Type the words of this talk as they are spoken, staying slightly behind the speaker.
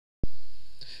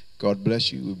God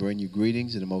bless you. We bring you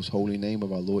greetings in the most holy name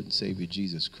of our Lord and Savior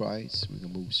Jesus Christ. We're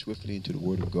going to move swiftly into the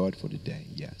Word of God for today.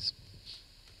 Yes.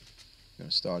 We're going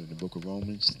to start in the book of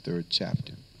Romans, 3rd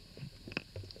chapter.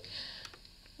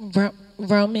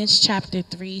 Romans chapter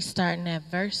 3, starting at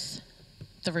verse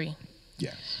 3.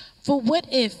 Yes. For what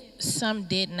if some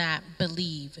did not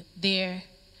believe?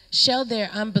 Shall their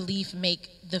unbelief make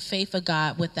the faith of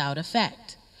God without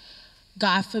effect?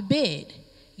 God forbid.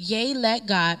 Yea, let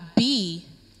God be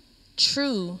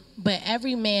true, but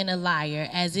every man a liar,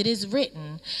 as it is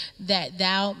written, that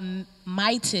thou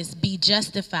mightest be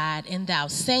justified in thou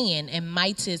saying, and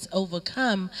mightest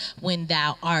overcome when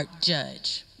thou art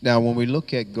judged. Now, when we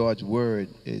look at God's word,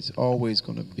 it's always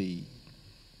going to be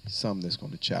some that's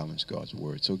going to challenge God's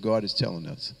word. So God is telling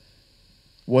us,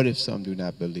 what if some do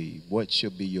not believe? What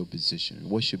should be your position?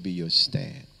 What should be your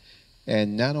stand?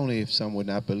 And not only if some would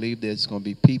not believe, there's going to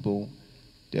be people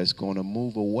that's going to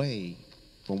move away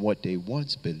from what they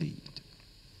once believed.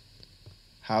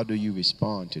 How do you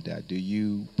respond to that? Do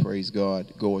you, praise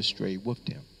God, go astray with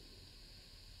them?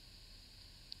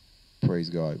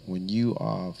 Praise God. When you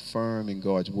are firm in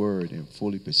God's word and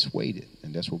fully persuaded,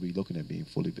 and that's what we're looking at, being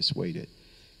fully persuaded,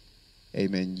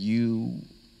 amen, you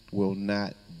will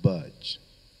not budge.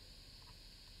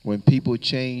 When people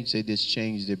change, they just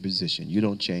change their position. You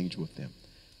don't change with them.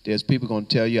 There's people going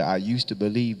to tell you, I used to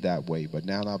believe that way, but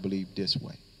now I believe this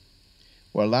way.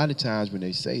 Well, a lot of times when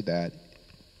they say that,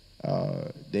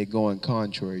 they're going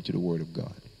contrary to the word of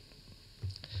God.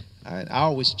 And I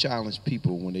always challenge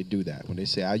people when they do that. When they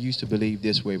say, I used to believe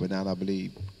this way, but now I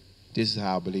believe this is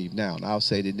how I believe now. And I'll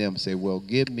say to them, well,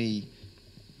 give me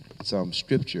some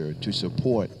scripture to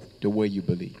support the way you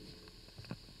believe.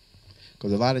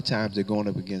 Because a lot of times they're going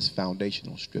up against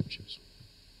foundational scriptures.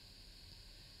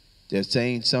 They're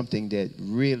saying something that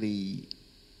really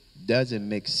doesn't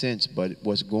make sense, but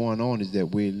what's going on is that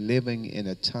we're living in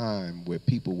a time where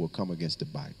people will come against the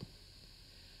Bible.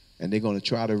 And they're going to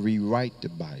try to rewrite the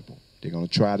Bible. They're going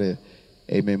to try to,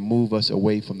 amen, move us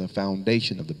away from the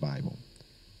foundation of the Bible.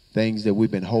 Things that we've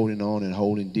been holding on and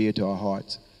holding dear to our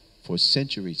hearts for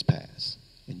centuries past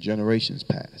and generations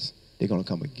past. They're going to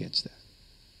come against that.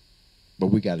 But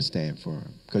we got to stand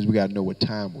firm because we got to know what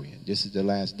time we're in. This is the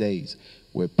last days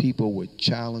where people would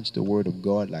challenge the word of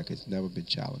God like it's never been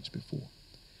challenged before.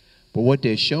 But what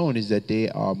they're showing is that they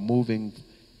are moving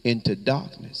into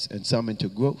darkness and some into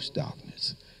gross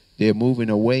darkness. They're moving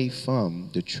away from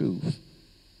the truth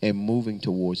and moving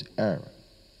towards error.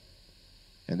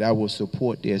 And that will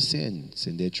support their sins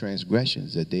and their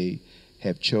transgressions that they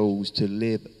have chose to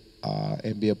live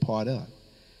and be a part of.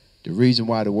 The reason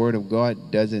why the word of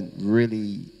God doesn't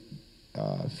really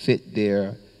fit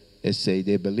their, let's say,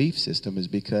 their belief system is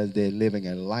because they're living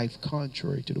a life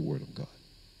contrary to the word of God.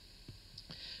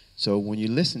 So when you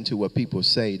listen to what people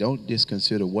say, don't just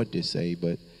consider what they say,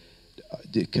 but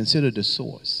consider the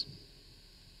source.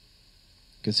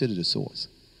 Consider the source.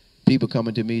 People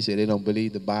coming to me say they don't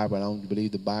believe the Bible. I don't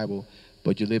believe the Bible,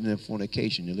 but you're living in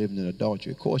fornication. You're living in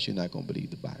adultery. Of course you're not going to believe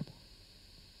the Bible.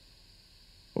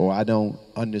 Or I don't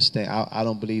understand. I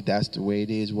don't believe that's the way it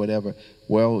is, whatever.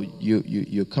 Well,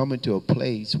 you're coming to a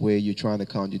place where you're trying to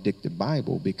contradict the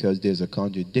Bible because there's a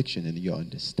contradiction in your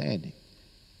understanding.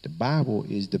 The Bible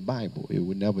is the Bible. It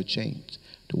will never change.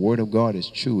 The word of God is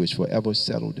true. It's forever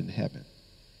settled in heaven.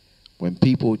 When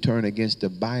people turn against the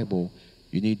Bible,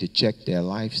 you need to check their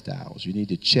lifestyles. You need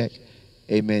to check,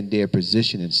 amen, their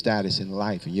position and status in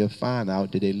life. And you'll find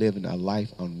out that they're living a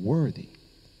life unworthy.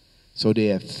 So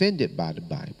they're offended by the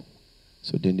Bible.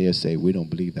 So then they'll say, we don't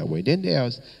believe that way. Then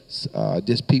there's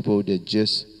just people that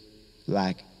just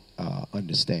lack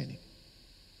understanding.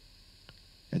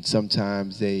 And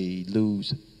sometimes they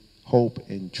lose hope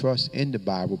and trust in the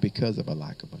Bible because of a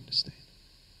lack of understanding.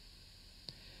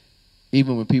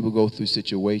 Even when people go through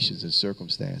situations and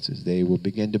circumstances, they will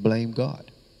begin to blame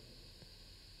God.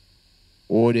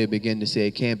 Or they begin to say,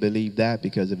 I can't believe that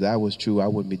because if that was true, I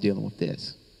wouldn't be dealing with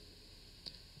this.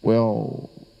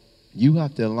 Well, you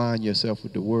have to align yourself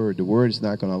with the word. The word is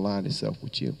not going to align itself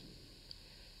with you.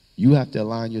 You have to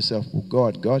align yourself with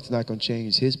God. God's not going to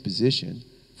change his position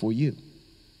for you.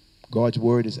 God's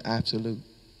word is absolute.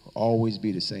 Will always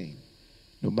be the same.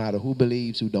 No matter who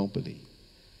believes, who don't believe.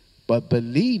 But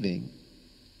believing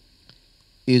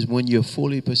is when you're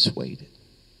fully persuaded.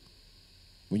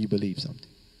 When you believe something.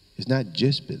 It's not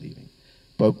just believing.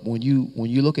 But when you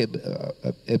look at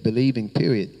believing,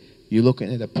 period, you're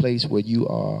looking at a place where you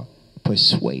are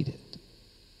persuaded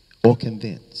or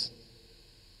convinced.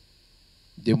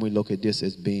 Then we look at this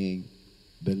as being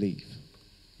belief.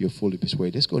 You're fully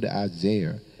persuaded. Let's go to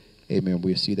Isaiah. Amen.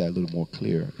 We'll see that a little more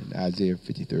clear in Isaiah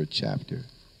 53rd chapter.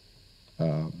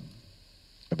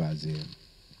 of Isaiah.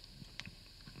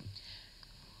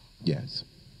 Yes.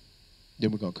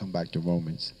 Then we're going to come back to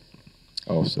Romans,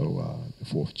 also the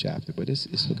 4th chapter. But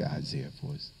let's look at Isaiah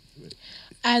for us.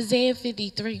 Isaiah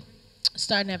 53,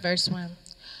 starting at verse 1.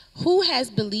 Who has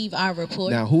believed our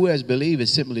report? Now, who has believed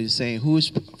is simply saying who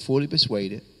is fully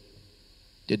persuaded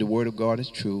that the word of God is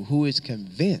true, who is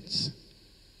convinced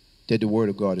that the word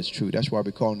of God is true. That's why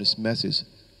we're calling this message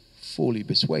fully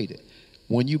persuaded.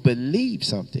 When you believe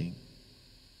something,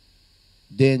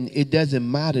 then it doesn't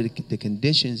matter the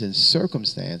conditions and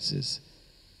circumstances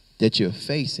that you're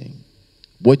facing.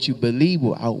 What you believe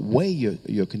will outweigh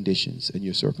your conditions and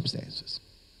your circumstances.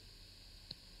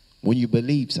 When you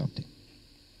believe something,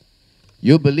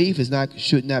 your belief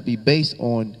should not be based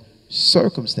on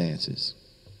circumstances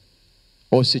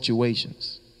or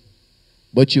situations,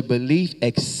 but your belief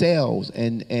excels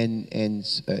and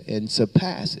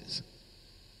surpasses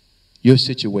your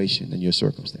situation and your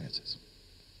circumstances.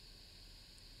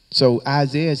 So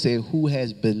Isaiah said, who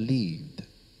has believed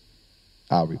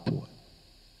our report?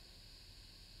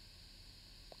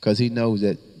 Because he knows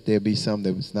that there'll be some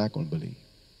that was not going to believe.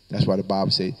 That's why the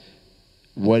Bible says,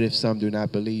 what if some do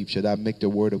not believe? Should I make the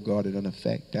word of God an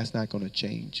effect? That's not going to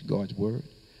change God's word.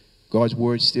 God's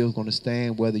word is still going to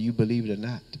stand whether you believe it or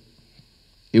not.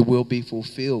 It will be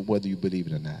fulfilled whether you believe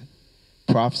it or not.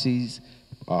 Prophecies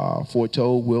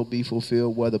foretold will be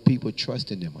fulfilled whether people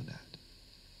trust in them or not.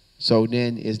 So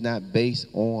then it's not based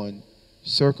on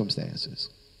circumstances.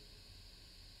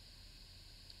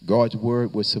 God's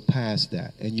word will surpass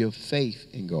that. And your faith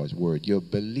in God's word, your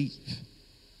belief,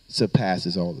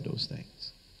 surpasses all of those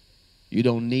things. You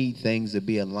don't need things to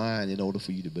be aligned in order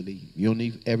for you to believe. You don't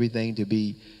need everything to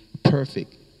be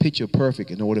perfect, picture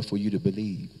perfect, in order for you to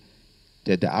believe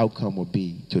that the outcome will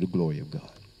be to the glory of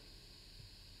God.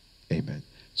 Amen.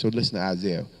 So listen to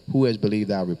Isaiah. Who has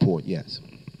believed our report? Yes.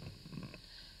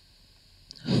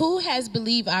 Who has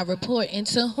believed our report, and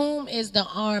to whom is the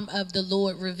arm of the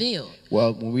Lord revealed?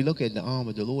 Well, when we look at the arm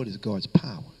of the Lord, is God's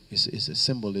power. It's a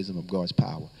symbolism of God's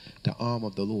power. The arm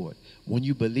of the Lord. When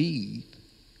you believe,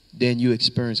 then you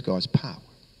experience God's power.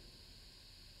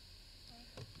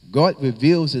 God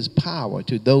reveals his power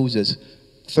to those that's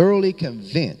thoroughly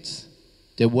convinced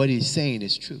that what he's saying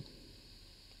is true.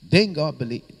 Then God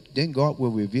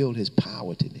will reveal his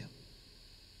power to them.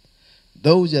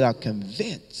 Those that are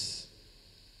convinced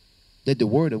that the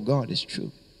word of God is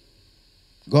true,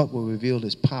 God will reveal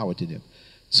his power to them.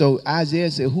 So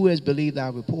Isaiah said, who has believed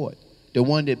our report? The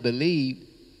one that believed,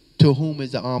 to whom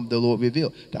is the arm of the Lord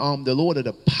revealed. The arm of the Lord, or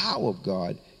the power of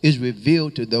God, is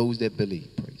revealed to those that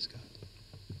believe. Praise God.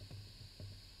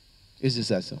 It's just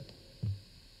that simple.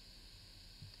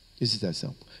 It's just that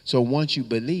simple. So once you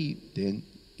believe, then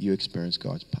you experience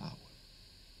God's power.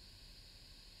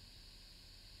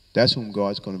 That's whom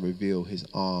God's going to reveal his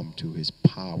arm to, his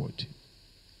power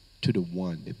to the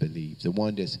one that believes, the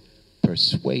one that's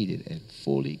persuaded and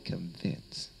fully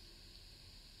convinced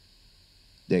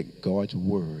that God's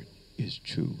word is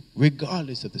true,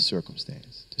 regardless of the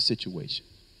circumstance, the situation.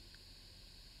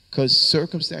 Because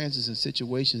circumstances and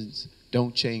situations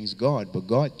don't change God, but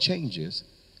God changes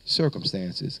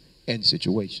circumstances and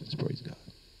situations. Praise God.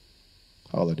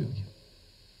 Hallelujah.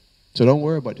 So don't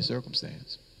worry about the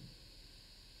circumstance.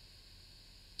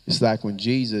 It's like when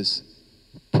Jesus,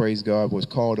 praise God, was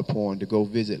called upon to go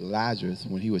visit Lazarus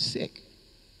when he was sick.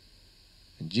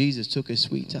 And Jesus took his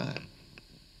sweet time.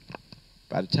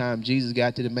 By the time Jesus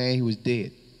got to the man, he was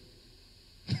dead.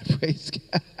 Praise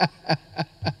God.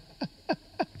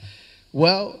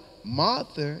 Well,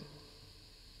 Martha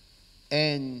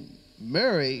and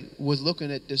Mary was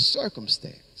looking at the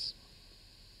circumstance.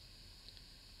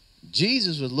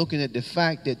 Jesus was looking at the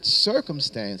fact that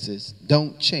circumstances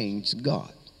don't change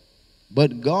God.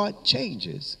 But God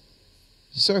changes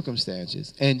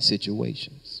circumstances and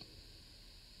situations.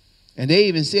 And they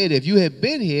even said, if you had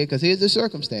been here, because here's the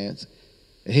circumstance,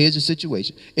 here's the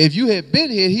situation. If you had been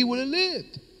here, he would have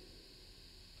lived.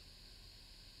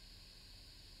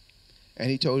 And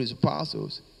he told his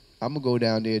apostles, I'm going to go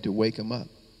down there to wake him up.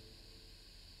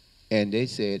 And they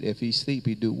said, if he sleep,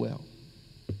 he do well.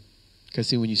 Because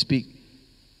see, when you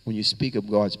speak of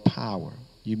God's power,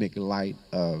 you make light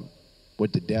of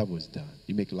what the devil has done.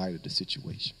 You make light of the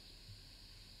situation.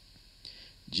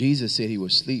 Jesus said he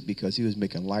was asleep because he was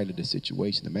making light of the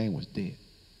situation. The man was dead.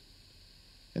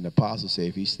 And the apostle said,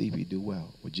 if he sleep, he do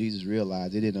well. Well, Jesus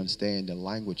realized they didn't understand the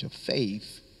language of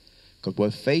faith, because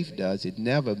what faith does, it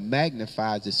never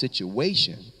magnifies the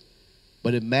situation,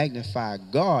 but it magnifies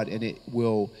God, and it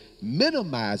will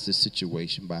minimize the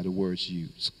situation by the words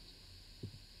used.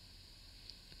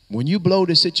 When you blow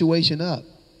the situation up,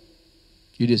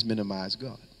 you just minimize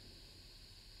God.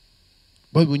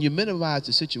 But when you minimize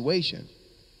the situation,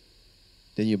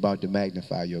 then you're about to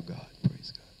magnify your God.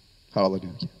 Praise God.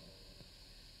 Hallelujah.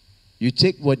 You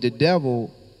take what the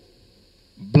devil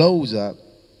blows up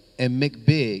and make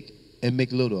big and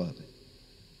make little of it.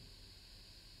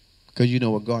 Because you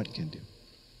know what God can do.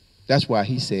 That's why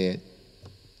he said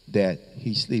that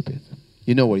he sleepeth.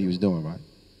 You know what he was doing, right?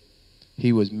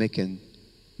 He was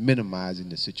minimizing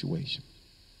the situation.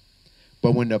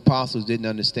 But when the apostles didn't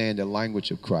understand the language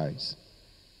of Christ,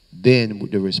 then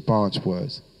the response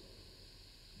was,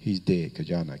 he's dead, because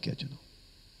y'all not catching him.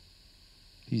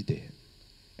 He's dead.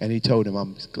 And he told them,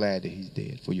 I'm glad that he's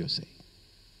dead for your sake.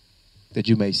 That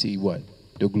you may see what?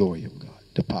 The glory of God,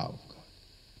 the power of God.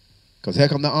 Because here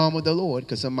come the arm of the Lord,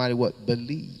 because somebody what?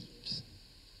 Believes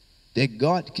that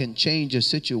God can change a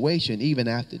situation even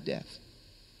after death.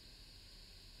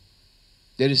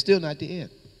 That it's still not the end.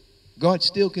 God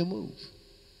still can move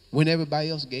when everybody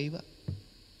else gave up.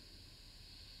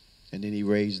 And then he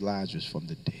raised Lazarus from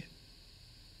the dead.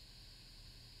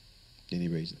 Then he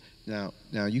raised him.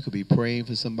 Now you could be praying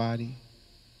for somebody,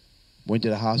 went to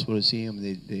the hospital to see him,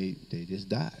 they just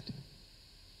died.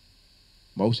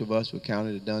 Most of us would count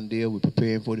it a done deal. We're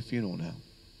preparing for the funeral now.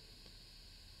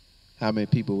 How many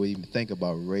people would even think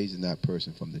about raising that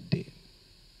person from the dead?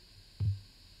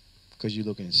 Because you're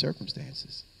looking at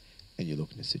circumstances and you're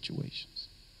looking at situations.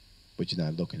 But you're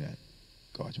not looking at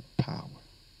God's power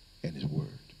and his word.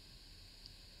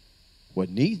 What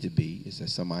needs to be is that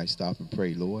somebody stop and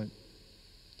pray, Lord,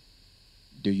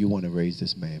 do you want to raise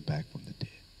this man back from the dead?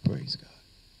 Praise God.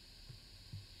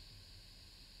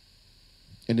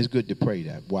 And it's good to pray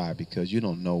that. Why? Because you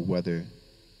don't know whether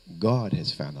God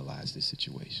has finalized this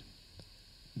situation.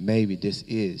 Maybe this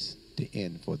is the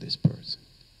end for this person.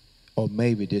 Or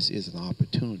maybe this is an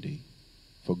opportunity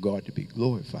for God to be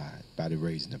glorified by the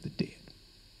raising of the dead.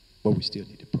 But we still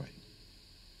need to pray.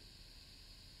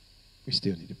 We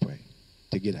still need to pray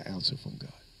to get an answer from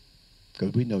God.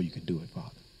 Because we know you can do it, Father.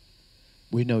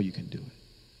 We know you can do it.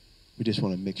 We just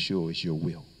want to make sure it's your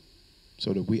will,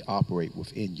 so that we operate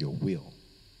within your will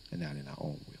and not in our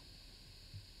own will.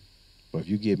 But if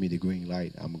you give me the green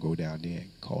light, I'm going to go down there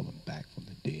and call them back from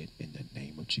the dead in the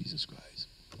name of Jesus Christ.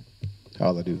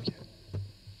 Hallelujah.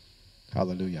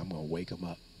 Hallelujah. I'm going to wake them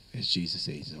up. As Jesus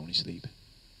says, he's only sleeping.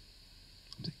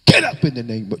 I'm saying, get up in the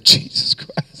name of Jesus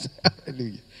Christ.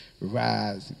 Hallelujah.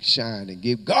 Rise and shine and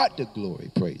give God the glory.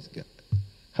 Praise God.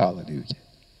 Hallelujah.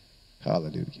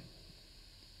 Hallelujah.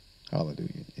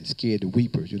 Hallelujah. And scared the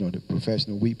weepers, you know, the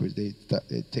professional weepers, they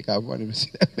take out running and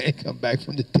see that man come back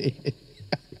from the dead.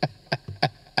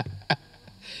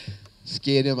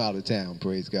 Scare them out of town,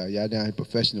 praise God. Y'all down here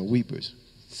professional weepers,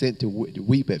 sent to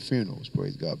weep at funerals,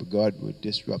 praise God. But God would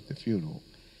disrupt the funeral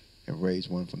and raise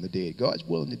one from the dead. God's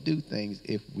willing to do things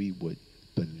if we would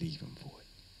believe him for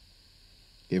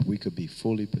it. If we could be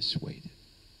fully persuaded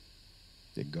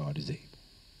that God is able,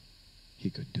 he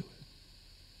could do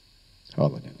it.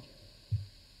 Hallelujah.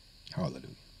 Hallelujah.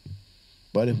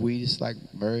 But if we just like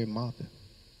Mary and Martha,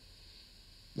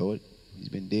 Lord, he's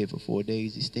been dead for 4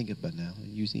 days, he's stinking by now, and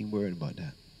you ain't worried about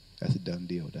that. That's a done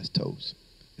deal. That's toast.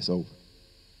 It's over.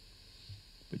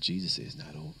 But Jesus says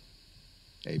not over.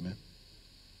 Amen.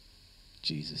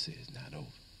 Jesus says not over.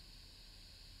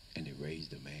 And he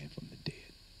raised the man from the dead.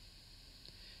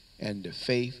 And the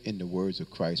faith in the words of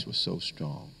Christ was so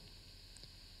strong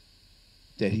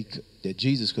that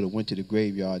Jesus could have went to the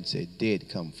graveyard and said, dead,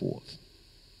 come forth.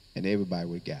 And everybody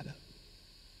would gather.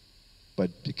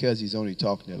 But because he's only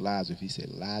talking to Lazarus, he said,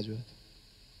 Lazarus,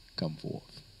 come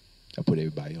forth. I put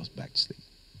everybody else back to sleep.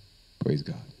 Praise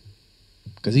God.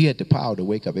 Because he had the power to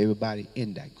wake up everybody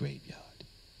in that graveyard.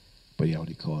 But he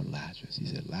only called Lazarus. He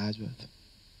said, Lazarus,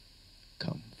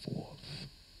 come forth.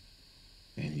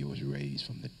 And he was raised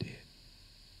from the dead.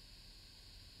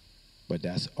 But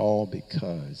that's all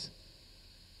because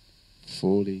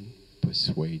fully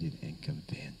persuaded and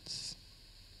convinced,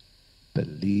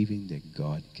 believing that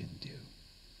God can do.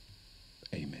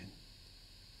 Amen.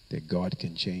 That God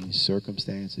can change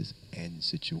circumstances and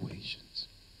situations.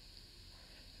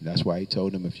 And that's why he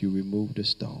told them, if you remove the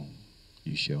stone,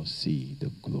 you shall see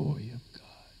the glory of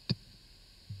God.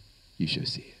 You shall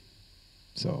see it.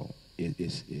 So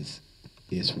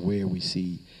it's where we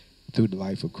see through the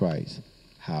life of Christ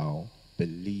how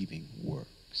believing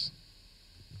works.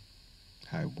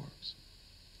 How it works.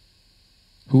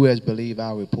 Who has believed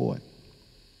our report?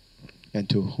 And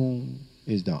to whom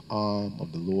is the arm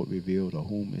of the Lord revealed, or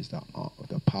whom is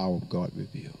the power of God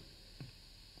revealed?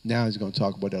 Now he's going to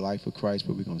talk about the life of Christ,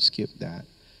 but we're going to skip that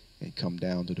and come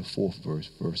down to the 4th verse,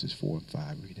 verses 4 and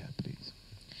 5. Read that, please.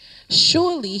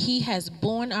 Surely he has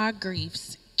borne our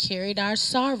griefs, carried our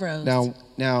sorrows.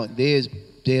 Now there's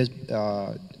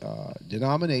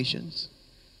denominations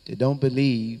that don't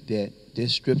believe that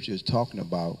this scripture is talking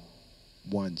about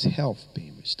one's health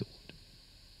being restored.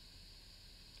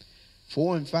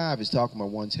 4 and 5 is talking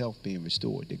about one's health being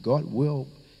restored. That God will,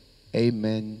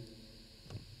 amen,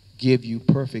 give you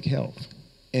perfect health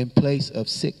in place of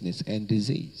sickness and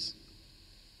disease.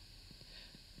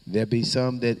 There be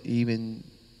some that even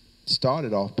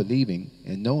started off believing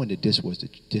and knowing that this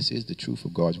is the truth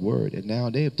of God's word, and now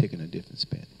they have taken a different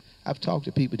spin. I've talked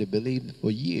to people that believed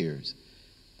for years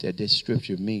that this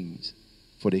scripture means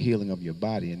for the healing of your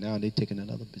body, and now they're taking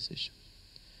another position.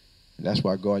 And that's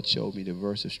why God showed me the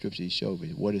verse of scripture. He showed me,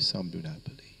 what if some do not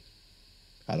believe?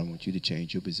 I don't want you to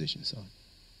change your position, son.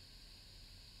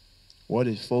 What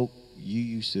if folk you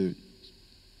used to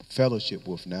fellowship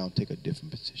with now take a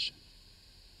different position?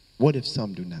 What if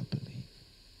some do not believe?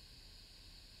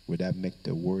 Would that make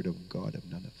the word of God of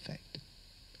none effect?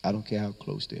 I don't care how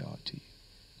close they are to you.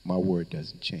 My word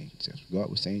doesn't change. That's what God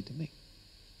was saying to me.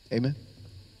 Amen.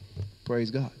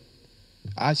 Praise God.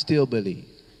 I still believe.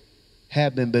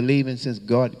 Have been believing since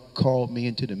God called me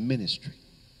into the ministry.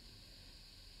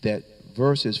 That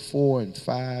verses 4 and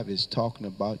 5 is talking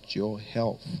about your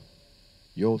health.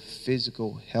 Your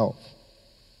physical health.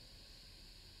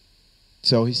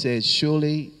 So he says,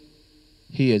 surely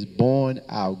he has borne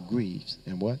our griefs.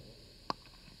 And what?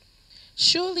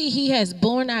 Surely he has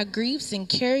borne our griefs and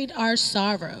carried our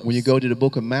sorrows. When you go to the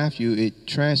book of Matthew, it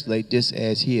translates this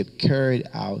as he have carried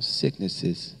our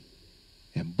sicknesses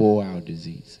and bore our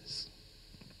diseases.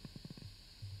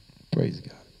 Praise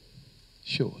God.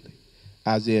 Surely.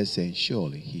 Isaiah is saying,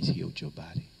 surely he's healed your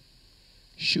body.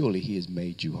 Surely he has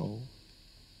made you whole.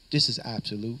 This is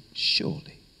absolute.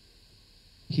 Surely.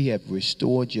 He have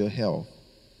restored your health,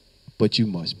 but you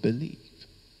must believe.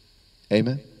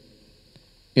 Amen.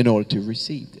 In order to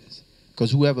receive this.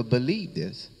 Because whoever believes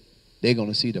this, they're going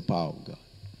to see the power of God.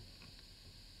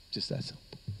 Just that simple.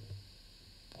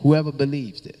 Whoever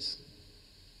believes this,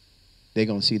 they're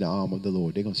going to see the arm of the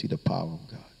Lord. They're going to see the power of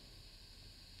God.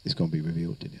 It's going to be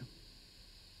revealed to them.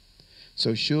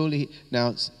 So surely,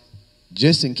 now,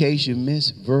 just in case you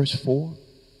missed verse 4,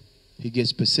 he gets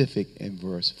specific in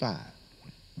verse 5.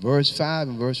 Verse 5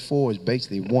 and verse 4 is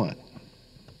basically one.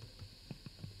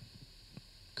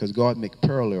 Because God makes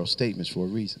parallel statements for a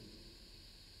reason.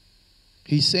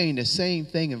 He's saying the same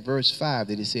thing in verse 5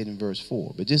 that he said in verse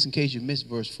 4. But just in case you missed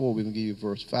verse 4, we're going to give you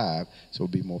verse 5, so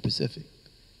it'll be more specific.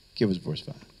 Give us verse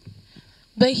 5.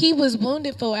 But he was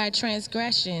wounded for our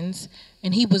transgressions,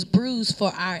 and he was bruised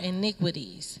for our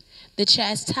iniquities. The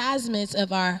chastisement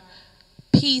of our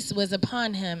peace was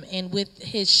upon him, and with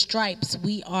his stripes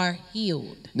we are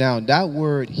healed. Now, that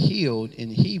word healed in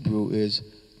Hebrew is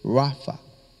Rapha.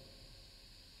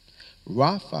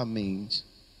 Rapha means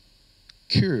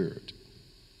cured,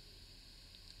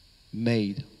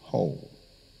 made whole.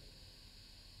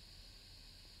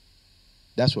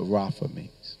 That's what Rapha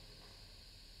means.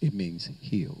 It means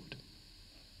healed.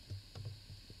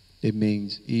 It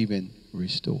means even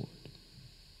restored.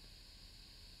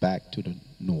 Back to the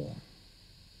norm.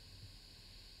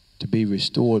 To be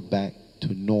restored back to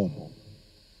normal.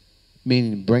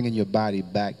 Meaning bringing your body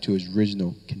back to its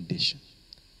original condition.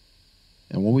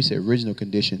 And when we say original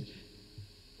condition,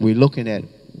 we're looking at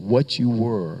what you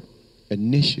were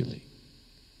initially.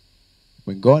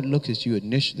 When God looks at you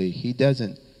initially, he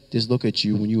doesn't just look at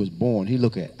you when you was born. He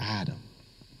look at Adam.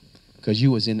 Because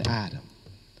you was in Adam.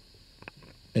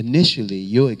 Initially,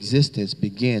 your existence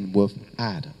began with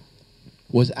Adam.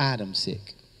 Was Adam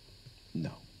sick?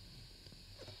 No.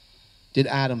 Did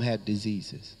Adam have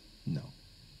diseases? No.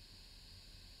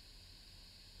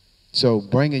 So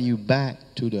bringing you back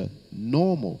to the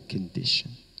normal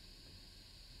condition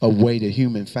of way the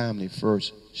human family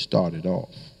first started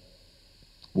off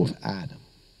with Adam.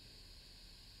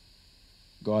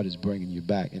 God is bringing you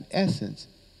back. In essence,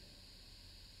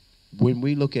 when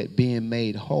we look at being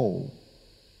made whole,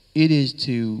 it is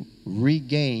to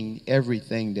regain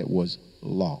everything that was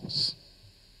lost.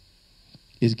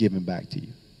 It's given back to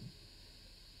you.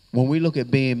 When we look at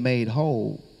being made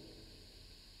whole,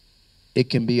 it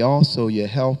can be also your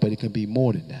health, but it can be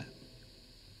more than that.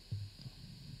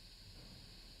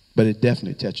 But it's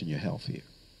definitely touching your health here.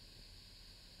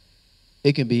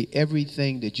 It can be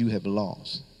everything that you have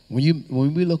lost.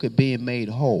 When we look at being made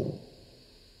whole,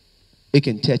 it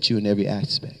can touch you in every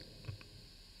aspect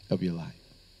of your life.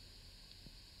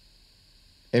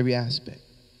 Every aspect.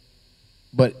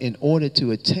 But in order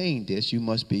to attain this, you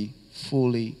must be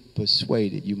fully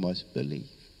persuaded. You must believe.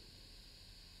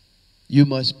 You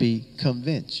must be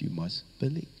convinced. You must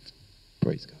believe.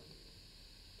 Praise God.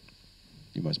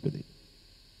 You must believe.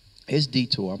 His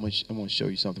detour, I'm going to show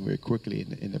you something very quickly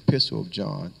in the epistle of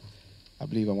John. I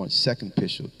believe I want second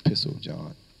epistle of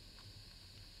John.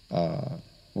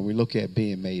 When we look at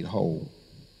being made whole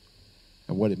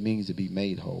and what it means to be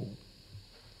made whole,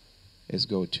 let's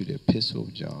go to the epistle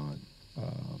of John. I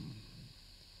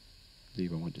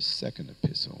believe I want the second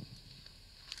epistle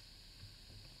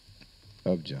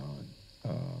of John.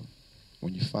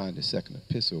 When you find the second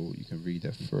epistle, you can read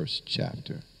that first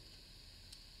chapter.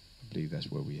 I believe that's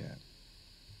where we at.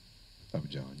 Of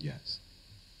John, yes.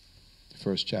 The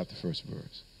first chapter, first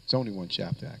verse. It's only one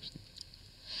chapter, actually.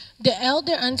 The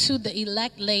elder unto the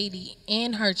elect lady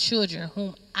and her children,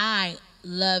 whom I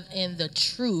love in the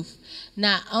truth,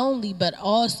 not only, but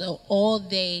also all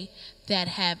they that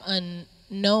have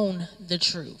unknown the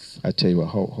truth. I tell you what,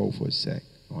 hold for a sec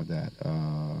on that.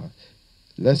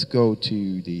 Let's go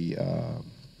to the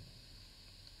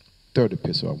third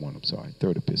epistle.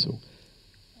 Third epistle.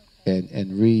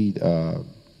 And read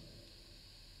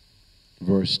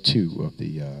verse 2 of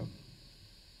the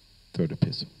third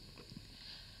epistle.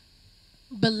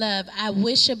 Beloved, I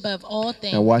wish above all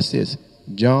things. Now watch this.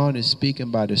 John is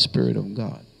speaking by the Spirit of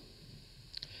God.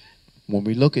 When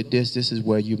we look at this, this is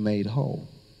where you're made whole.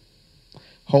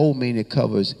 Whole means it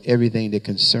covers everything that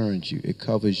concerns you. It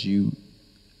covers you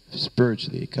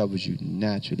spiritually. It covers you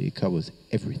naturally. It covers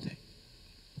everything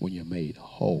when you're made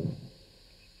whole.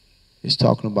 It's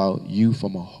talking about you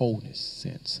from a wholeness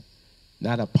sense,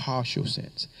 not a partial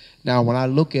sense. Now, when I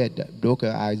look at the book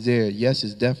of Isaiah, yes,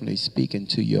 it's definitely speaking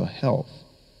to your health.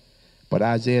 But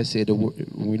Isaiah said, when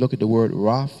we look at the word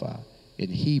Rapha in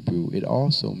Hebrew, it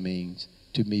also means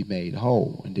to be made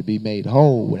whole. And to be made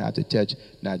whole would have to touch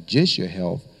not just your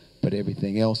health, but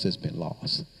everything else that's been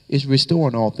lost. It's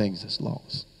restoring all things that's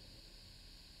lost.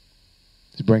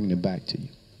 It's bringing them back to you.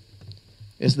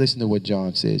 Let's listen to what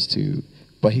John says too.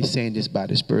 But he's saying this by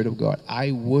the Spirit of God.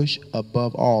 I wish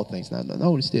above all things. Now,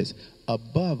 notice this.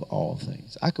 Above all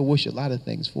things. I could wish a lot of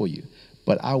things for you,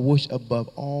 but I wish above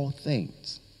all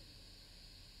things.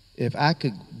 If I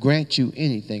could grant you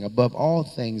anything, above all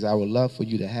things I would love for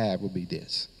you to have would be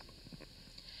this.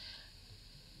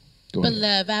 Go ahead.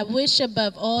 Beloved, I wish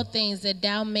above all things that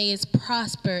thou mayest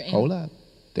prosper. Hold up.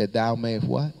 That thou mayest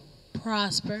what?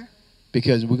 Prosper.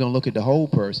 Because we're going to look at the whole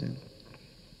person,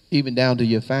 even down to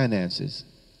your finances,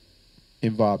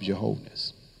 involves your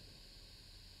wholeness.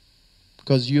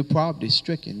 Because you're poverty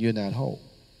stricken, you're not whole.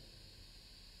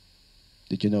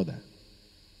 Did you know that?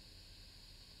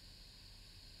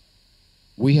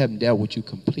 We haven't dealt with you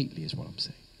completely, is what I'm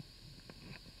saying.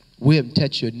 We haven't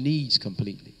touched your needs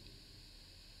completely.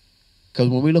 Because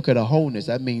when we look at a wholeness,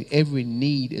 that means every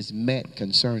need is met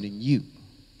concerning you.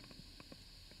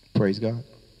 Praise God.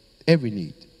 Every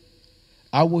need.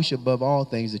 I wish above all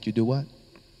things that you do what?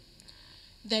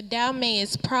 That thou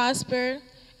mayest prosper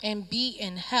and be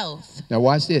in health. Now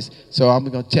watch this. So I'm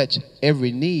going to touch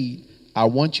every need. I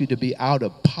want you to be out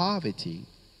of poverty.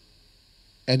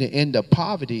 And the end of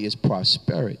poverty is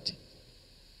prosperity.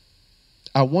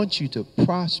 I want you to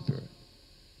prosper.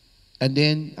 And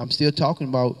then I'm still talking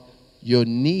about your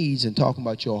needs and talking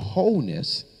about your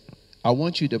wholeness. I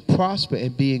want you to prosper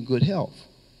and be in good health.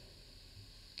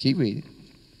 Keep reading.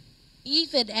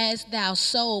 Even as thou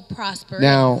soul prospereth.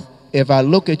 Now, if I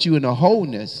look at you in a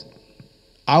wholeness,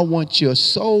 I want your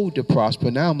soul to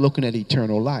prosper. Now I'm looking at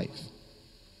eternal life.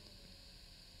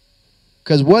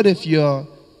 Because what if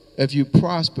you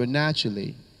prosper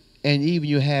naturally and even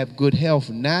you have good health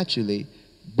naturally,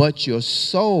 but your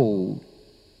soul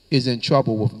is in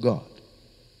trouble with God?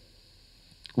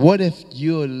 What if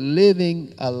you're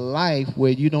living a life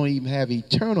where you don't even have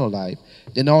eternal life?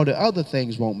 Then all the other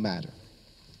things won't matter.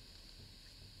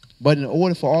 But in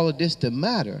order for all of this to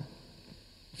matter,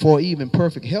 for even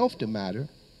perfect health to matter,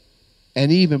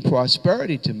 and even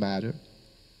prosperity to matter,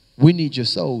 we need your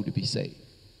soul to be saved.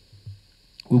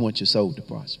 We want your soul to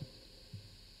prosper.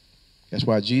 That's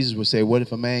why Jesus would say, what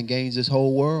if a man gains this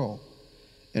whole world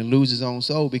and loses his own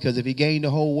soul? Because if he gained the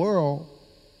whole world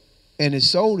and his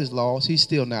soul is lost, he's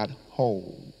still not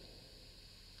whole.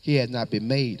 He has not been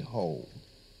made whole.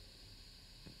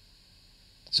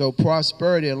 So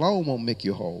prosperity alone won't make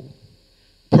you whole.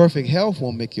 Perfect health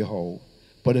won't make you whole.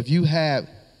 But if you have,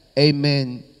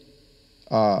 amen,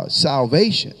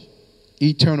 salvation,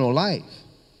 eternal life,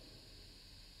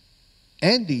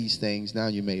 and these things, now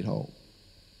you're made whole.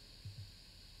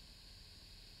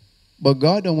 But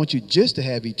God don't want you just to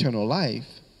have eternal life,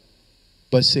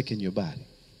 but sick in your body.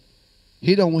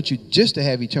 He don't want you just to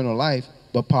have eternal life,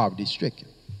 but poverty stricken.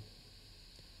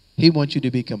 He wants you to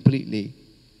be completely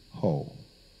whole.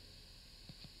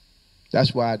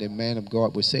 That's why the man of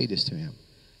God would say this to him.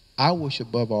 I wish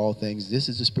above all things, this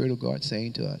is the Spirit of God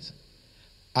saying to us,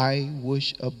 I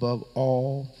wish above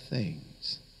all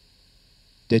things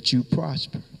that you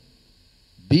prosper,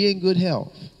 be in good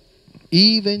health,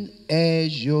 even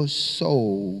as your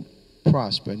soul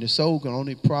prosper. And the soul can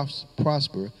only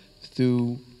prosper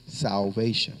through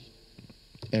salvation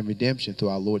and redemption through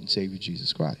our Lord and Savior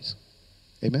Jesus Christ.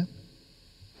 Amen?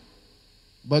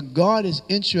 But God is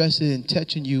interested in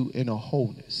touching you in a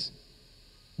wholeness.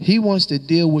 He wants to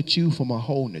deal with you from a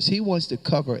wholeness. He wants to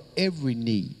cover every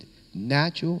need,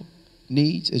 natural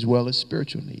needs as well as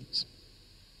spiritual needs.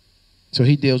 So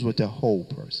he deals with the whole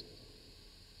person.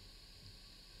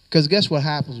 Because guess what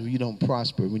happens when you don't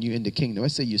prosper, when you're in the kingdom?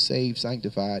 Let's say you're saved,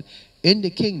 sanctified, in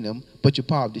the kingdom, but you're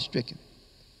poverty-stricken.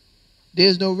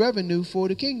 There's no revenue for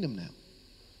the kingdom now.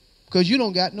 Because you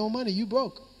don't got no money, you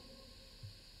broke.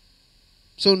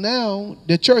 So now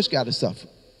the church got to suffer.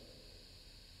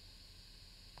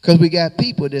 Because we got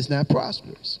people that's not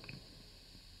prosperous.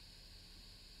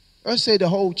 Let's say the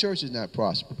whole church is not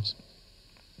prosperous.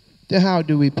 Then how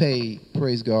do we pay,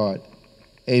 praise God,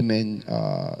 amen,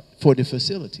 for the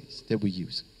facilities that we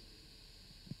use?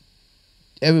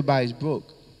 Everybody's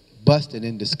broke, busted,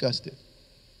 and disgusted.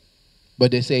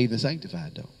 But they're saved and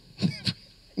sanctified, though.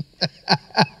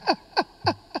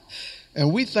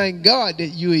 And we thank God that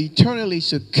you're eternally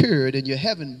secured and you're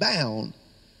heaven bound.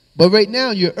 But right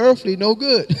now, you're earthly no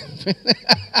good.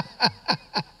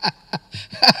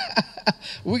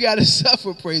 We got to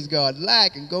suffer, praise God,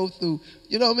 lack and go through,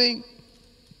 you know what I mean?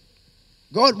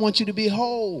 God wants you to be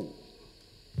whole.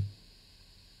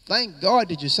 Thank God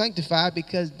that you're sanctified,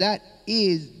 because that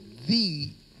is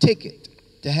the ticket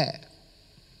to have,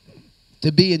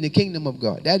 to be in the kingdom of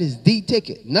God. That is the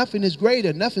ticket. Nothing is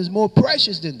greater, nothing is more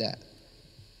precious than that.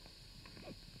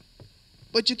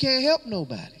 But you can't help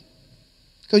nobody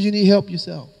because you need help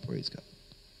yourself, praise God.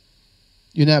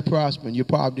 You're not prospering, you're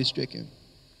poverty stricken.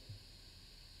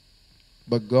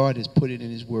 But God has put it in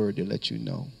his word to let you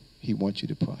know he wants you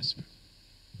to prosper.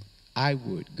 I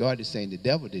would. God is saying the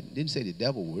devil didn't say the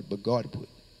devil would, but God would,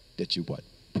 that you would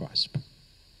prosper.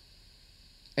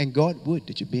 And God would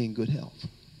that you be in good health.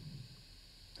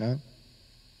 Huh?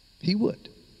 He would.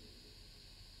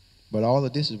 But all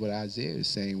of this is what Isaiah is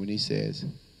saying when he says,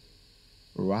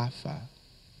 Rapha,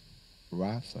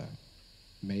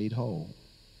 made whole.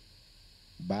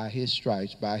 By his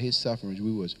stripes, by his sufferings,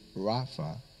 we was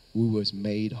Rapha, we was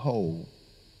made whole.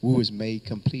 We was made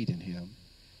complete in him.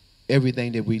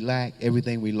 Everything that we lacked,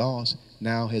 everything we lost,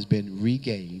 now has been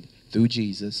regained through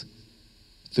Jesus,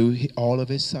 through all of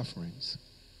his sufferings.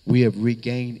 We have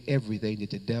regained everything that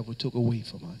the devil took away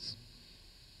from us,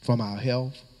 from our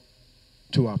health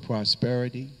to our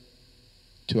prosperity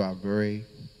to our very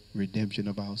redemption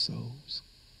of our souls.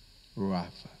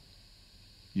 Rapha,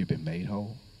 you've been made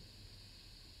whole.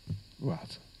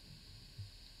 Rapha.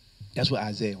 That's what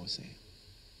Isaiah was saying.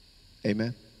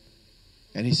 Amen.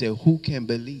 And he said, who can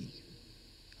believe?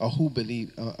 Or who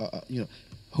believe,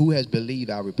 who has believed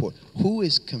our report? Who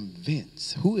is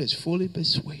convinced? Who is fully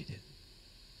persuaded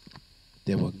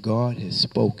that what God has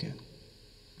spoken,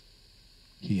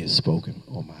 he has spoken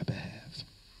on my behalf.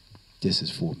 This is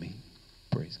for me.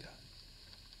 Praise God.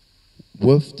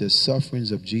 With the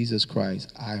sufferings of Jesus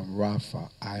Christ, I am Rapha.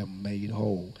 I am made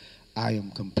whole. I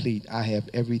am complete. I have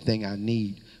everything I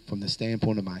need, from the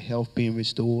standpoint of my health being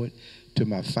restored, to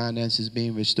my finances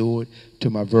being restored, to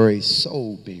my very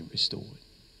soul being restored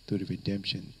through the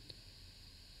redemption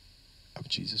of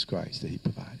Jesus Christ that he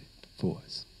provided for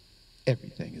us.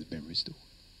 Everything has been restored.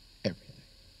 Everything.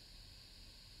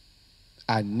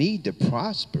 I need to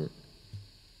prosper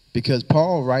because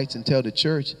Paul writes and tells the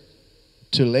church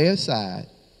to lay aside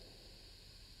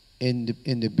in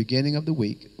the beginning of the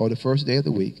week or the first day of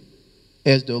the week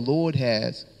as the Lord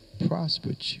has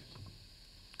prospered you.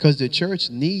 Because the church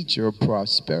needs your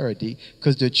prosperity,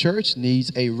 because the church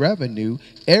needs a revenue.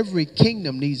 Every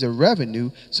kingdom needs a revenue,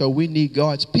 so we need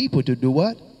God's people to do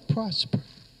what? Prosper.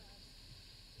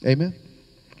 Amen?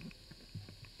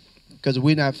 Because if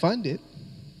we're not funded,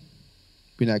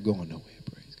 we're not going nowhere,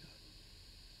 praise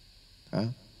God. Huh?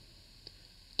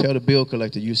 Tell the bill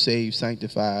collector you saved,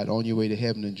 sanctified, on your way to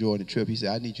heaven, enjoying the trip. He said,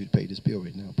 I need you to pay this bill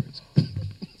right now, praise God.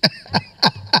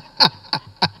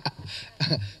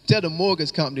 Tell the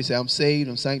mortgage company, say, I'm saved,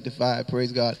 I'm sanctified,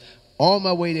 praise God. On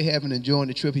my way to heaven, enjoying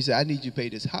the trip, he said, I need you to pay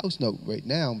this house note right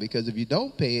now, because if you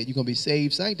don't pay it, you're going to be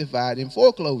saved, sanctified, in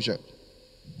foreclosure.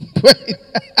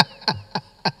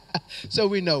 So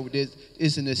we know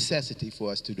it's a necessity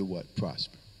for us to do what?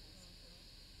 Prosper.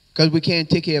 Because we can't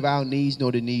take care of our needs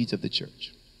nor the needs of the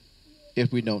church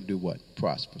if we don't do what?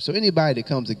 Prosper. So anybody that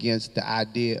comes against the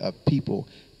idea of people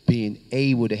being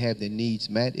able to have their needs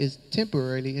met is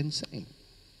temporarily insane.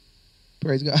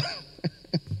 Praise God.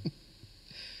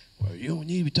 Well, you don't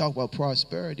need to be talking about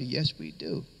prosperity. Yes, we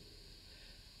do.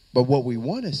 But what we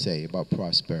want to say about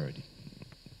prosperity,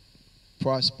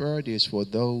 prosperity is for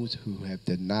those who have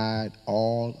denied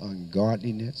all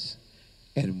ungodliness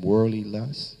and worldly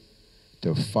lust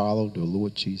to follow the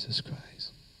Lord Jesus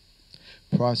Christ.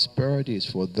 Prosperity is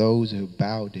for those who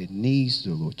bow their knees to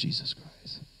the Lord Jesus Christ.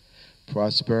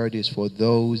 Prosperity is for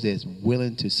those that's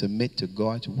willing to submit to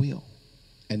God's will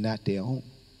and not their own.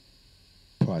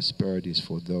 Prosperity is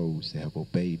for those that have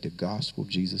obeyed the gospel of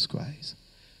Jesus Christ.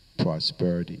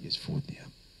 Prosperity is for them.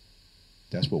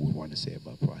 That's what we want to say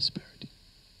about prosperity.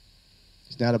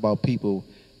 It's not about people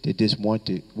that just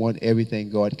want everything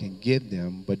God can give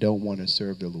them, but don't want to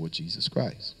serve the Lord Jesus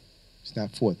Christ. It's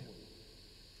not for them.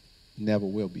 Never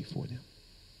will be for them.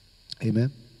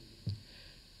 Amen?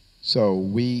 So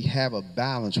we have a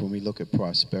balance when we look at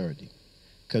prosperity.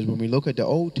 Because when we look at the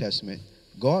Old Testament,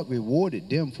 God rewarded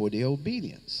them for their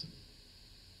obedience.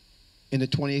 In the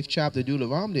 28th chapter of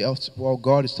Deuteronomy, all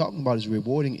God is talking about is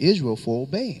rewarding Israel for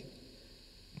obeying.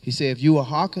 He said, if you are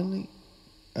hearkening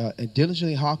and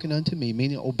diligently hearken unto me,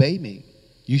 meaning obey me,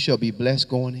 you shall be blessed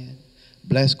going in,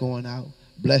 blessed going out,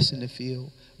 blessed in the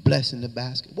field, blessed in the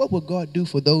basket. What will God do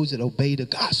for those that obey the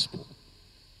gospel?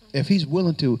 If he's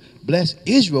willing to bless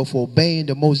Israel for obeying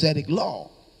the Mosaic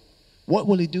law, what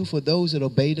will he do for those that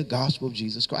obey the gospel of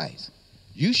Jesus Christ?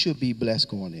 You should be blessed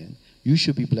going in. You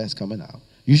should be blessed coming out.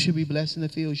 You should be blessed in the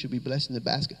field. You should be blessed in the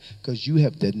basket, because you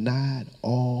have denied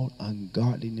all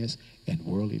ungodliness and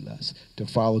worldly lust to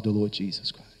follow the Lord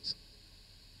Jesus Christ.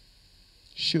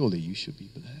 Surely you should be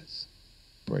blessed.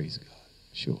 Praise God.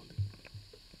 Surely.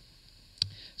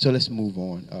 So let's move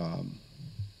on.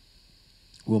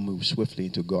 We'll move swiftly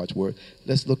into God's word.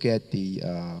 Let's look at the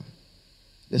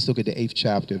 8th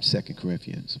chapter of 2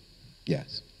 Corinthians.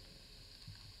 Yes.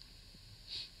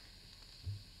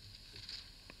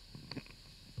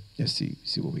 Let's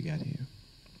see what we got here.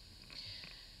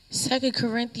 2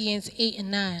 Corinthians 8 and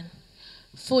 9.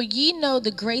 For ye know the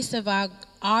grace of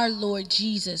our Lord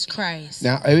Jesus Christ.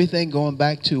 Now, everything going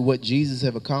back to what Jesus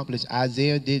have accomplished.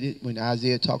 Isaiah did it when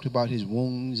Isaiah talked about his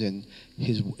wounds and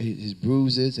his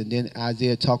bruises. And then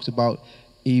Isaiah talks about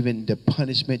even the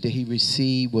punishment that he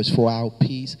received was for our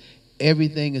peace.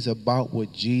 Everything is about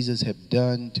what Jesus have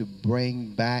done to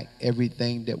bring back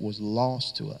everything that was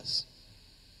lost to us,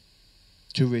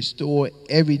 to restore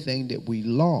everything that we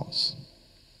lost.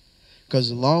 Because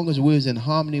as long as we was in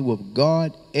harmony with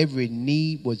God, every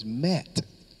need was met.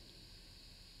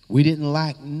 We didn't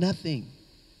lack nothing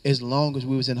as long as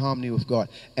we was in harmony with God.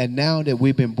 And now that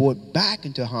we've been brought back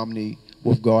into harmony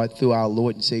with God through our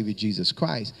Lord and Savior Jesus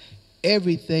Christ,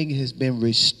 everything has been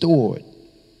restored.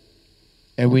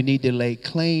 And we need to lay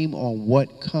claim on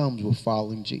what comes with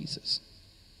following Jesus.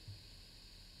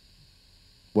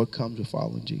 What comes with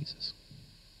following Jesus?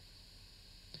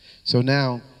 So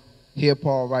now, here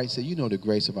Paul writes that you know the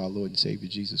grace of our Lord and Savior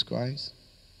Jesus Christ.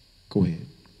 Go ahead.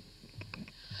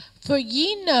 For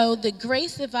ye know the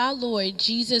grace of our Lord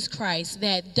Jesus Christ,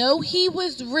 that though he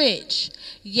was rich,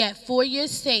 yet for your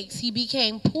sakes he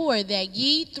became poor, that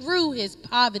ye through his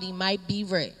poverty might be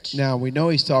rich. Now we know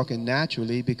he's talking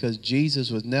naturally, because Jesus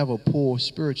was never poor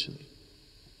spiritually.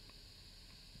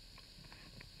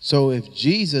 So if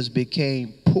Jesus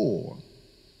became poor,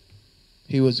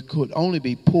 he could only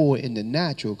be poor in the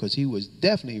natural, because he was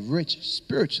definitely rich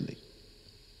spiritually.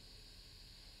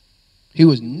 He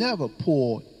was never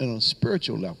poor on a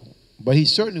spiritual level, but he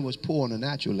certainly was poor on a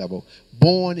natural level.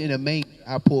 Born in a manger,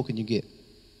 how poor can you get?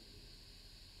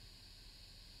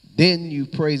 Then you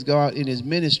praise God in his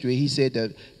ministry. He said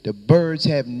that the birds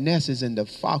have nests and the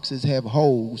foxes have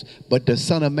holes, but the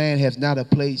Son of Man has not a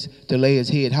place to lay his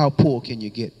head. How poor can you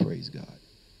get? Praise God.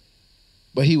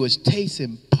 But he was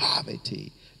tasting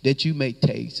poverty that you may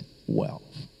taste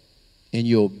wealth in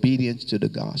your obedience to the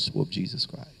gospel of Jesus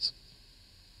Christ.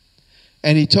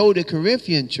 And he told the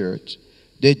Corinthian church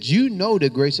that you know the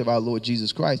grace of our Lord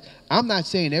Jesus Christ. I'm not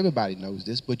saying everybody knows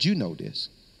this, but you know this.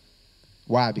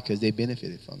 Why? Because they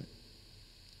benefited from it.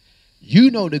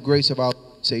 You know the grace of our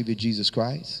Savior Jesus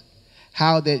Christ.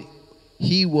 How that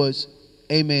he was,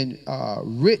 amen,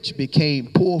 rich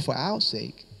became poor for our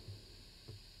sake,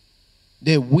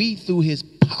 that we through his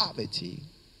poverty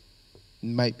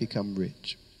might become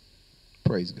rich.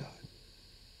 Praise God.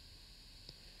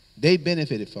 They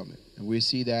benefited from it. And we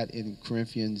see that in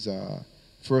Corinthians,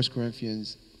 1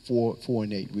 Corinthians 4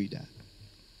 and 8. Read that.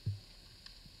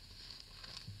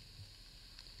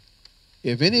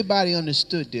 If anybody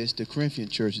understood this, the Corinthian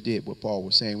church did what Paul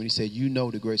was saying when he said, you know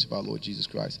the grace of our Lord Jesus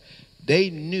Christ. They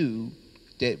knew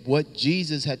that what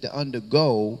Jesus had to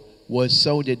undergo was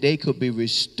so that they could be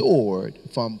restored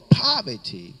from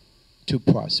poverty to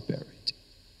prosperity.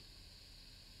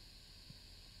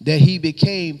 That he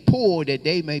became poor that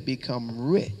they may become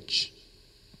rich.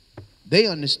 They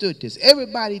understood this.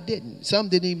 Everybody didn't. Some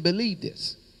didn't even believe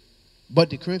this. But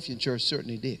the Corinthian church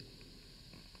certainly did.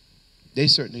 They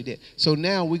certainly did. So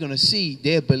now we're going to see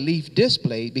their belief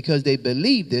displayed because they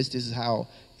believed this. This is how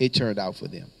it turned out for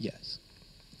them. Yes.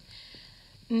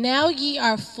 Now ye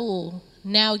are full.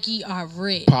 Now ye are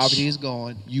rich. Poverty is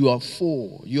gone. You are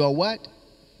full. You are what?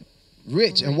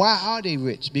 Rich. And why are they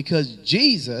rich? Because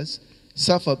Jesus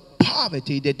suffered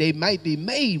poverty that they might be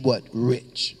made what?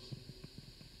 Rich.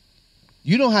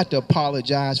 You don't have to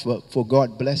apologize for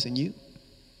God blessing you.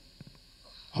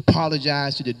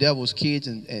 Apologize to the devil's kids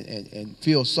and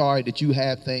feel sorry that you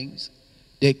have things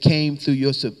that came through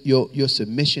your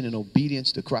submission and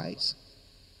obedience to Christ.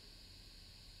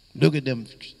 Look at them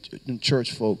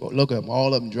church folk. Look at them.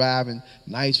 All of them driving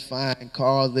nice, fine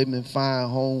cars, living in fine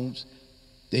homes.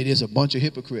 They just a bunch of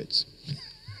hypocrites.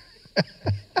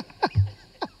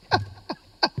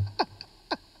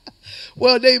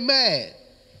 Well, they mad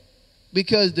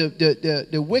because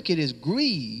the wicked is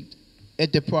grieved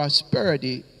at the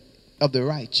prosperity of the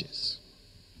righteous.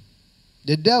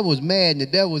 The devil's mad and the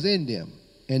devil's in them.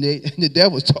 And the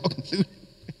devil's talking through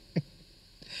them.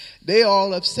 They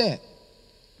all upset.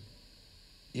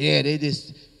 Yeah, they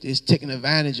just taking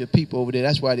advantage of people over there.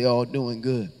 That's why they're all doing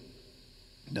good.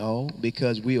 No,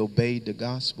 because we obeyed the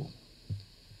gospel.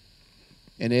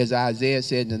 And as Isaiah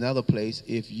said in another place,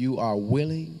 if you are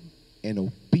willing and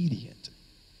obedient,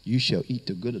 you shall eat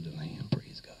the good of the land.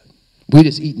 Praise God. We're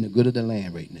just eating the good of the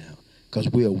land right now because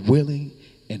we are willing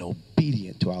and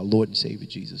obedient to our Lord and Savior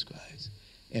Jesus Christ.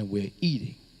 And we're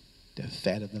eating the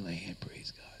fat of the land.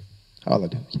 Praise God.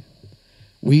 Hallelujah.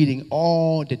 We're eating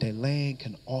all that the land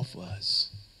can offer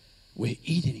us. We're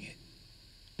eating it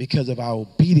because of our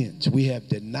obedience. We have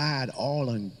denied all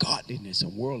ungodliness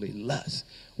and worldly lust.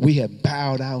 We have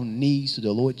bowed our knees to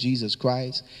the Lord Jesus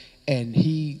Christ. And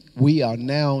we are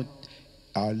now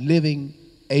living,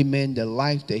 amen, the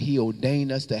life that he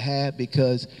ordained us to have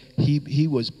because he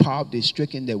was poverty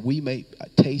stricken that we may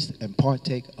taste and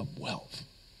partake of wealth.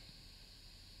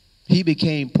 He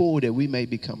became poor that we may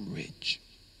become rich.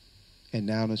 And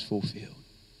now it's fulfilled.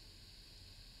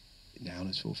 Now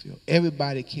it's fulfilled.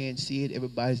 Everybody can't see it.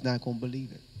 Everybody's not going to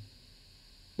believe it.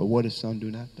 But what if some do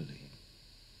not believe?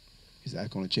 Is that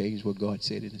going to change what God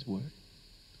said in his word?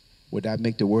 Would that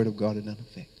make the word of God of none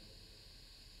effect?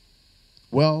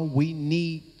 Well, we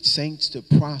need saints to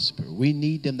prosper. We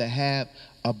need them to have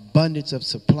abundance of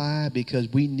supply because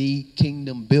we need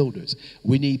kingdom builders.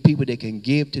 We need people that can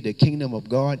give to the kingdom of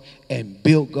God and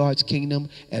build God's kingdom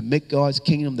and make God's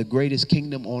kingdom the greatest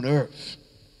kingdom on earth,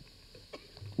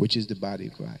 which is the body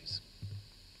of Christ.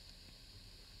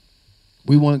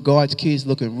 We want God's kids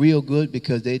looking real good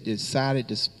because they decided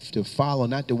to follow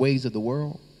not the ways of the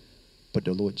world, but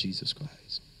the Lord Jesus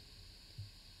Christ.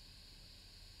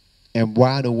 And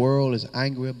while the world is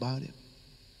angry about it,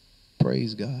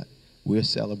 praise God, we're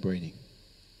celebrating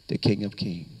the King of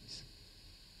Kings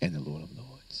and the Lord of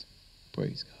Lords.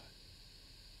 Praise God.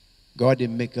 God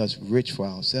didn't make us rich for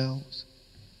ourselves,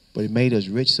 but he made us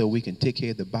rich so we can take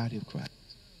care of the body of Christ.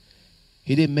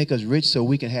 He didn't make us rich so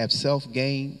we can have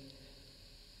self-gain.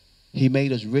 He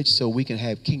made us rich so we can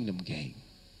have kingdom gain,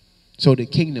 so the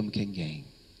kingdom can gain,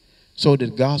 so the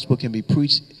gospel can be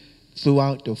preached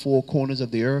throughout the four corners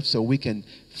of the earth, so we can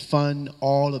fund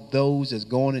all of those that's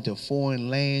going into foreign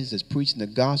lands, that's preaching the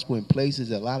gospel in places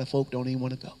that a lot of folk don't even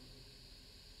want to go.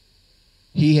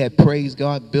 He had, praise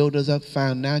God, built us up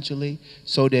financially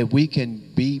so that we can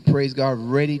be, praise God,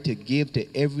 ready to give to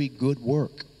every good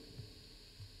work.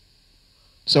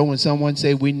 So when someone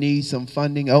say we need some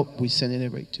funding, we're sending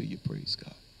it right to you, praise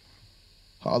God.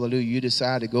 Hallelujah. You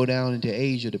decide to go down into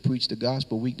Asia to preach the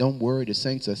gospel. Don't worry, the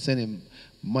saints are sending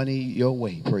money your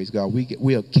way, praise God.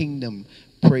 We are kingdom,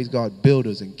 praise God,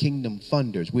 builders and kingdom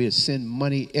funders. We send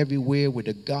money everywhere where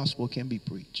the gospel can be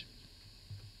preached.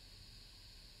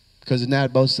 Because it's not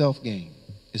about self-gain.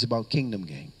 It's about kingdom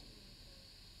gain.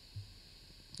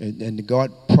 And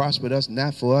God prospered us,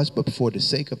 not for us, but for the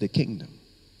sake of the kingdom.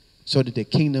 So that the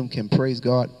kingdom can, praise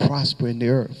God, prosper in the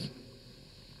earth.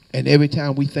 And every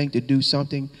time we think to do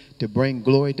something to bring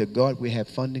glory to God, we have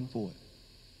funding for it.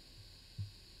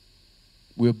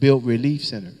 We'll build relief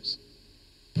centers.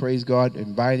 Praise God,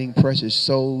 inviting precious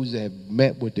souls that have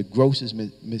met with the grossest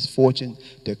misfortune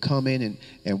to come in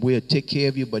and we'll take care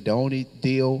of you. But the only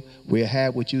deal we'll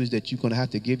have with you is that you're going to have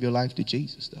to give your life to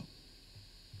Jesus, though.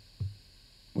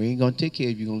 We ain't going to take care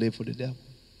of you. You're going to live for the devil.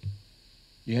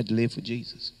 You had to live for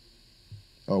Jesus.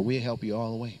 Or we'll help you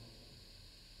all the way.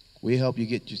 We'll help you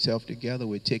get yourself together.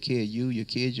 We'll take care of you, your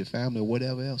kids, your family, or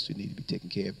whatever else you need to be taken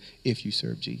care of if you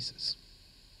serve Jesus.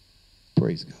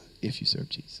 Praise God, if you serve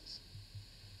Jesus.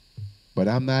 But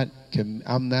I'm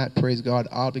not, praise God,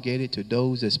 obligated to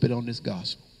those that spit on this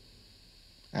gospel.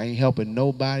 I ain't helping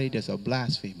nobody that's a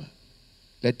blasphemer.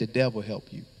 Let the devil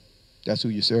help you. That's who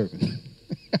you're serving.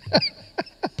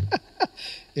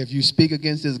 If you speak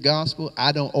against this gospel,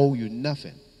 I don't owe you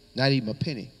nothing, not even a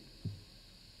penny.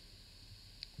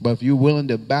 But if you're willing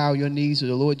to bow your knees to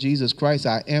the Lord Jesus Christ,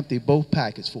 I empty both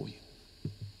packets for you.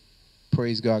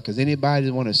 Praise God. Because anybody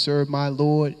that want to serve my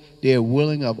Lord, they're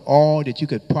willing of all that you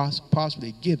could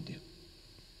possibly give them.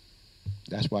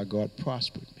 That's why God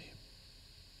prospered me.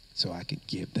 So I could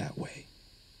give that way.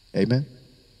 Amen.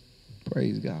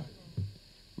 Praise God.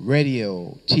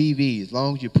 Radio, TV, as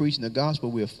long as you're preaching the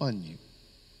gospel, we'll fund you.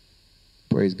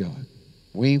 Praise God.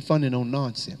 We ain't funding no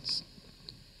nonsense.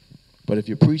 But if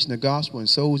you're preaching the gospel and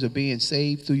souls are being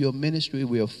saved through your ministry,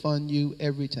 we'll fund you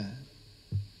every time.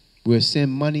 We'll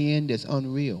send money in that's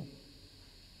unreal.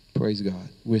 Praise God.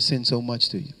 We'll send so much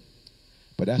to you.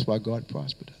 But that's why God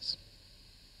prospered us.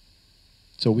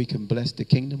 So we can bless the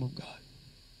kingdom of God.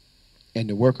 And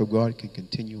the work of God can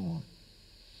continue on.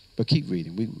 But keep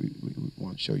reading. We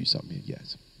want to show you something here.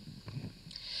 Yes.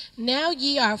 Now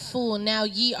ye are full, now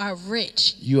ye are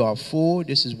rich. You are full.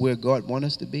 This is where God wants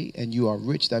us to be. And you are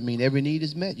rich. That means every need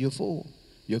is met. You're full.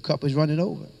 Your cup is running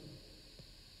over.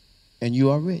 And you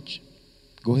are rich.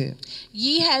 Go ahead.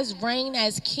 Ye has reigned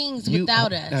as kings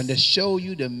without us. Now to show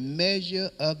you the measure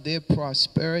of their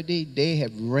prosperity, they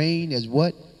have reigned as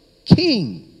what?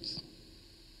 Kings.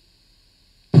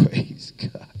 Praise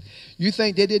God. You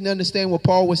think they didn't understand what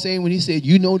Paul was saying when he said,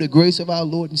 you know the grace of our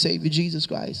Lord and Savior Jesus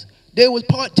Christ? They was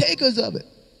partakers of it.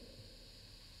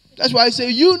 That's why I say,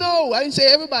 you know. I didn't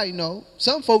say everybody know.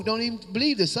 Some folk don't even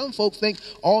believe this. Some folk think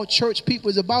all church people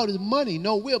is about is money.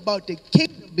 No, we're about the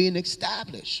kingdom being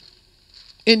established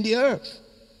in the earth.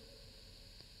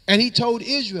 And he told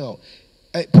Israel,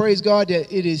 praise God, that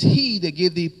it is he that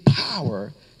give thee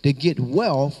power to get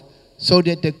wealth so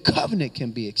that the covenant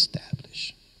can be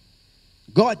established.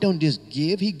 God don't just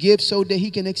give. He gives so that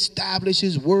he can establish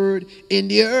his word in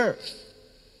the earth.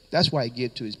 That's why he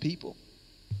gives to his people.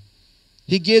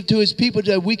 He gives to his people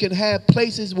that we can have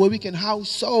places where we can house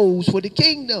souls for the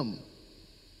kingdom.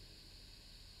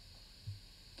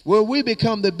 Where we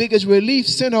become the biggest relief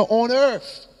center on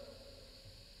earth.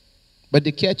 But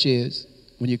the catch is,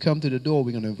 when you come to the door,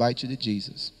 we're going to invite you to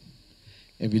Jesus.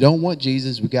 And if you don't want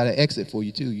Jesus, we got an exit for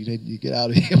you too. You need to get out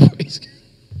of here. Praise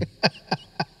God.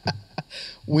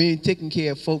 We ain't taking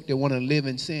care of folk that want to live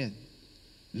in sin,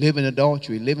 live in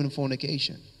adultery, live in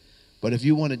fornication. But if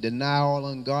you want to deny all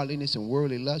ungodliness and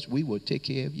worldly lust, we will take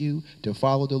care of you. To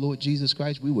follow the Lord Jesus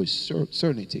Christ, we will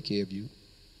certainly take care of you.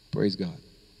 Praise God.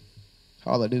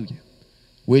 Hallelujah.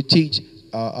 We'll teach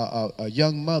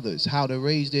young mothers how to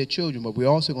raise their children, but we're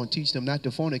also going to teach them not to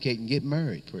fornicate and get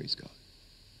married. Praise God.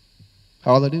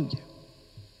 Hallelujah.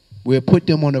 We'll put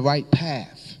them on the right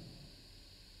path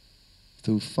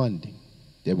through funding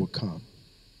that will come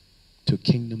to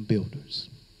kingdom builders.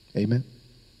 Amen.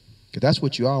 Because that's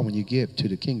what you are when you give to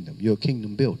the kingdom. You're a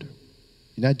kingdom builder.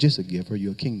 You're not just a giver,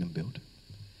 you're a kingdom builder.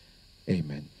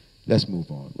 Amen. Let's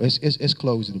move on. Let's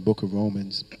close in the book of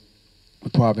Romans. We'll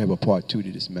probably have a part 2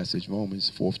 to this message.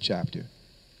 Romans 4th chapter.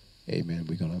 Amen.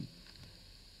 We're going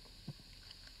to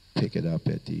pick it up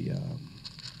at the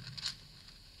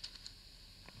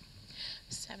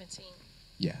 17.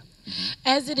 Yeah. Mm-hmm.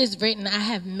 As it is written, I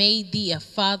have made thee a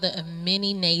father of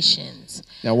many nations.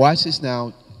 Now watch this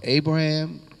now.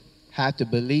 Abraham had to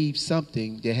believe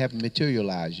something that haven't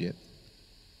materialized yet.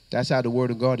 That's how the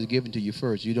word of God is given to you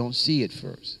first. You don't see it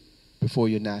first before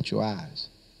your natural eyes.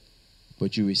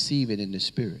 But you receive it in the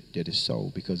spirit that is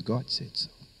so because God said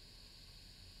so.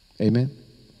 Amen.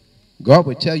 God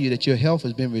will tell you that your health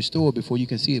has been restored before you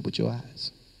can see it with your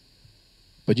eyes.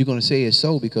 But you're going to say it's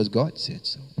so because God said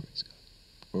so. Praise God.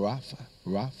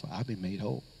 Rapha, I've been made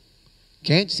whole.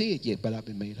 Can't see it yet, but I've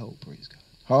been made whole. Praise God.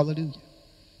 Hallelujah.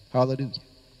 Hallelujah.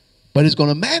 But it's going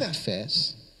to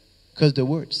manifest because the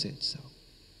word said so.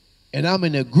 And I'm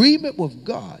in agreement with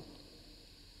God.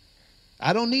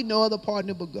 I don't need no other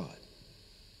partner but God.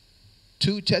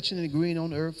 2 touching and agreeing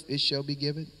on earth, it shall be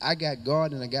given. I got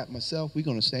God and I got myself. We're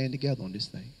going to stand together on this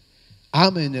thing.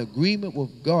 I'm in agreement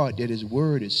with God that his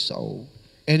word is so,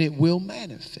 and it will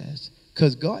manifest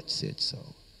because God said so.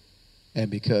 And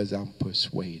because I'm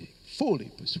persuaded,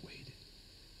 fully persuaded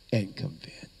and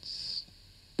convinced.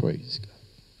 Praise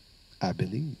God. I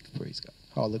believe. Praise God.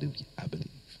 Hallelujah. I believe.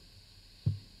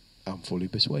 I'm fully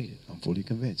persuaded. I'm fully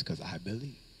convinced because I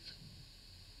believe.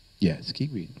 Yes,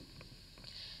 keep reading.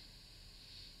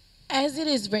 As it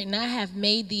is written, I have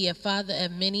made thee a father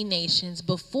of many nations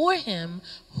before him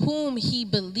whom he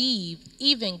believed,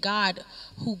 even God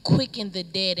who quickened the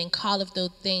dead and calleth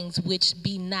those things which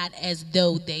be not as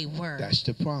though they were. That's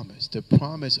the promise. The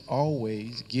promise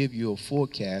always give you a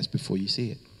forecast before you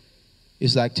see it.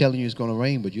 It's like telling you it's going to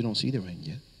rain, but you don't see the rain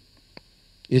yet.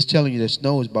 It's telling you that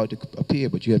snow is about to appear,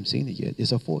 but you haven't seen it yet.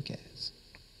 It's a forecast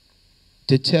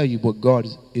to tell you what God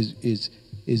has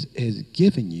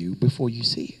given you before you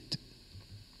see it.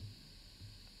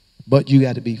 But you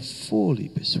got to be fully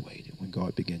persuaded when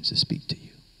God begins to speak to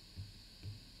you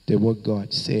that what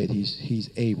God said, he's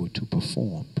able to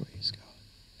perform, praise God.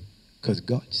 Because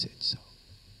God said so.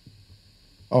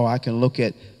 Oh, I can look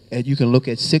at, and you can look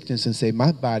at sickness and say,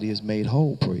 my body is made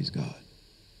whole, praise God.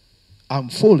 I'm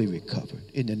fully recovered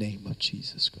in the name of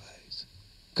Jesus Christ.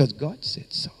 Because God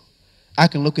said so. I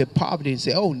can look at poverty and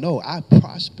say, oh no, I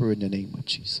prosper in the name of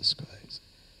Jesus Christ.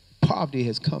 Poverty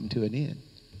has come to an end.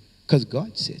 Because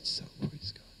God said so,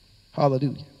 praise God.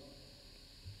 Hallelujah.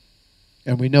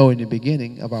 And we know in the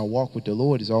beginning of our walk with the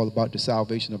Lord is all about the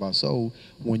salvation of our soul.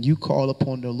 When you call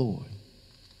upon the Lord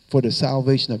for the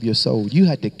salvation of your soul, you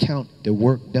had to count the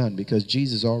work done because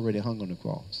Jesus already hung on the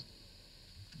cross.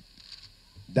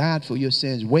 Died for your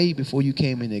sins way before you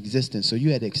came into existence. So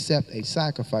you had to accept a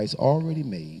sacrifice already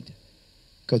made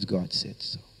because God said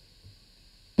so.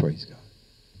 Praise God.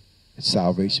 And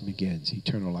salvation begins.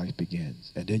 Eternal life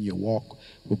begins. And then your walk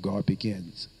with God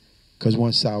begins. Because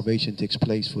once salvation takes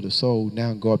place for the soul,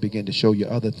 now God begins to show you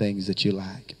other things that you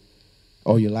lack.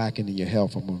 All you're lacking in your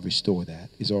health, I'm going to restore that.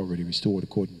 It's already restored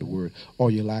according to the word. All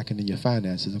you're lacking in your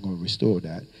finances, I'm going to restore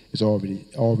that. It's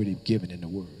already given in the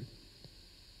word.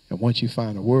 And once you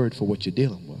find a word for what you're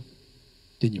dealing with,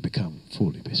 then you become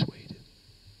fully persuaded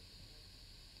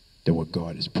that what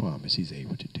God has promised he's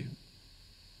able to do.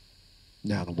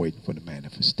 Now I'm waiting for the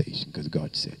manifestation because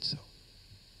God said so.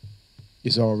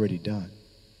 It's already done.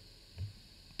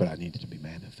 But I need it to be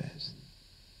manifest.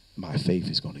 My faith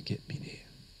is going to get me there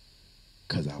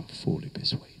because I'm fully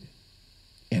persuaded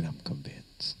and I'm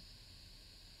convinced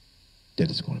that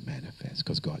it's going to manifest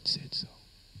because God said so.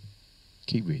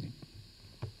 Keep reading.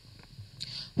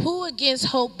 Who against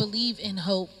hope believe in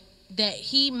hope, that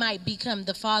he might become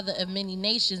the father of many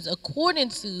nations, according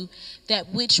to that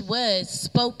which was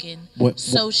spoken,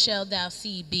 so shall thou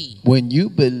see be. When you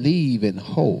believe in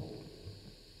hope,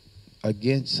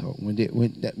 against hope,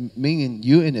 meaning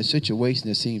you're in a situation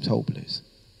that seems hopeless,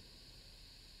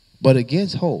 but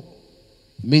against hope,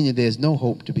 meaning there's no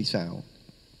hope to be found,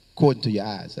 according to your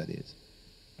eyes, that is.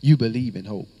 You believe in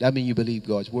hope. That means you believe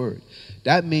God's word.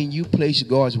 That means you place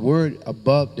God's word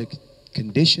above the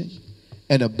condition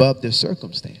and above the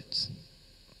circumstance.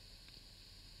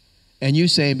 And you're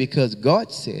saying because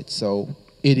God said so,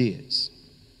 it is.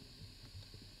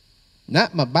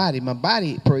 Not my body. My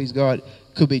body, praise God,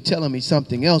 could be telling me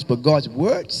something else, but God's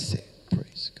word said,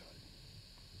 praise God.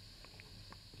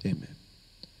 Amen.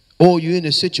 Or you're in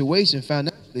a situation,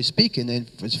 financially speaking,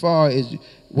 and as far as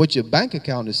what your bank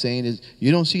account is saying is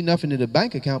you don't see nothing in the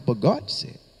bank account, but God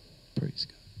said, praise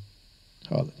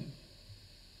God. Hallelujah.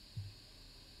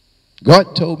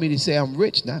 God told me to say I'm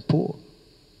rich, not poor.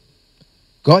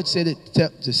 God said it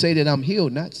to say that I'm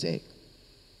healed, not sick.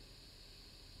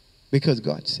 Because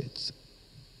God said so.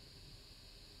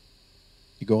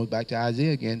 It goes back to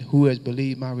Isaiah again. Who has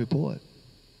believed my report?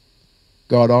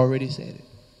 God already said it.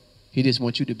 He just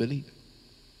wants you to believe it.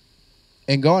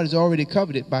 And God has already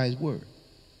covered it by his word.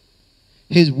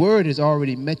 His word has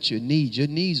already met your needs. Your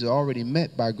needs are already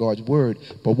met by God's word.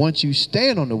 But once you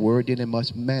stand on the word, then it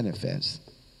must manifest.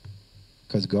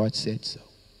 Because God said so.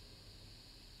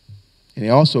 And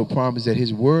he also promised that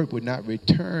his word would not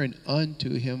return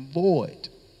unto him void.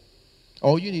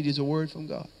 All you need is a word from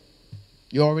God.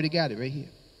 You already got it right here.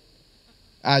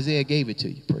 Isaiah gave it to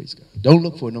you, praise God. Don't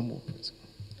look for it no more, praise God.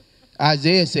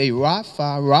 Isaiah say,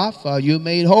 Rapha, Rapha, you're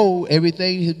made whole.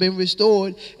 Everything has been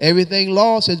restored. Everything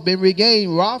lost has been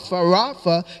regained. Rapha,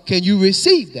 Rapha, can you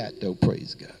receive that though,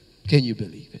 praise God? Can you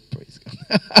believe it, praise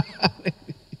God?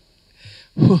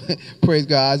 Praise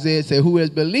God. Isaiah said, who has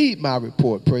believed my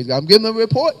report, praise God. I'm giving a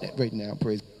report right now,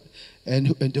 praise God.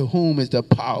 And to whom is the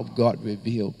power of God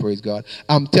revealed, praise God.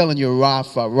 I'm telling you,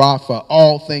 Rapha, Rapha,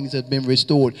 all things have been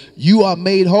restored. You are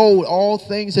made whole. All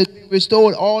things have been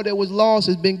restored. All that was lost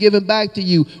has been given back to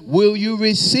you. Will you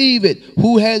receive it?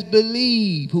 Who has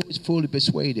believed? Who is fully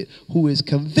persuaded? Who is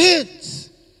convinced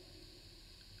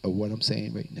of what I'm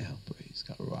saying right now? Praise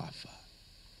God. Rapha,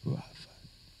 Rapha.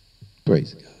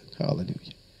 Praise God.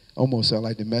 Hallelujah. Almost sound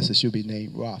like the message should be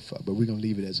named Rapha, but we're going to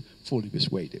leave it as fully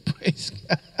persuaded. Praise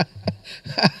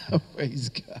God. Praise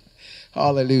God.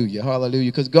 Hallelujah.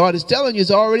 Hallelujah. Because God is telling you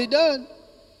it's already done.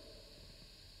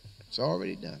 It's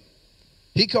already done.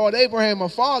 He called Abraham a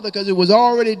father because it was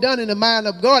already done in the mind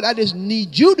of God. I just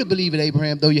need you to believe in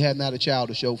Abraham, though you have not a child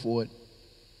to show for it.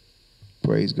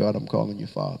 Praise God, I'm calling you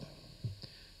father.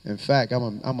 In fact,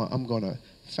 I'm going to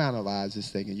finalize this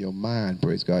thing in your mind,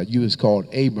 praise God. You was called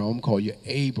Abraham, I'm going to call you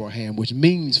Abraham, which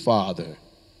means father.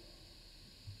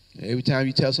 Every time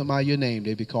you tell somebody your name,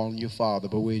 they be calling you father,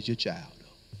 but where's your child?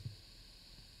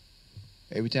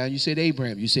 Every time you said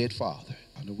Abraham, you said father.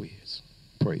 Unawares.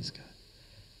 Praise God.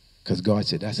 Because God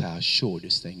said that's how sure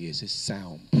this thing is. It's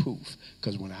soundproof.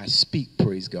 Because when I speak,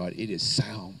 praise God, it is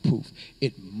soundproof.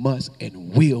 It must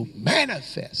and will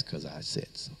manifest because I said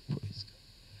so. Praise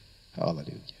God.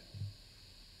 Hallelujah.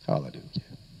 Hallelujah.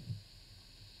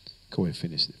 Go ahead,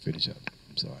 finish up.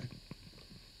 I'm sorry.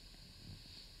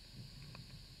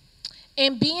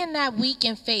 And being not weak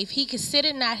in faith, he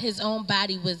considered not his own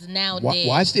body was now dead.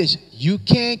 Watch this. You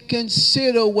can't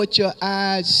consider what your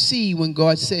eyes see when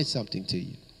God says something to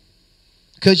you.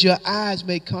 Because your eyes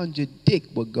may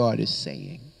contradict what God is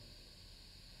saying.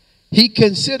 He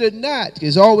considered not.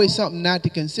 There's always something not to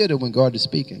consider when God is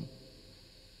speaking.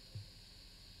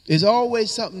 There's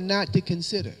always something not to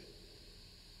consider.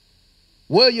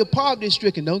 Well, you're poverty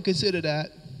stricken. Don't consider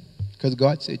that. Because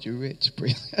God said you're rich.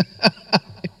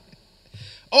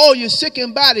 Oh, you're sick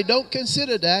in body. Don't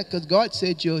consider that because God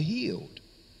said you're healed.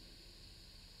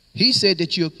 He said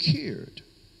that you're cured.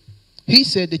 He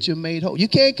said that you're made whole. You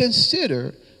can't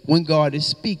consider when God is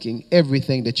speaking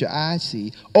everything that your eyes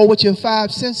see or what your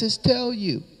five senses tell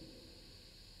you.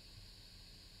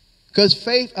 Because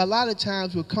faith a lot of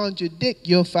times will contradict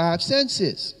your five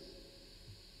senses.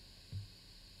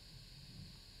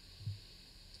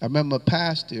 I remember a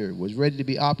pastor was ready to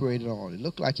be operated on. It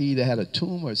looked like he either had a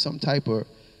tumor or some type of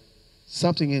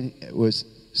something it was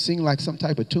seemed like some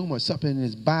type of tumor or something in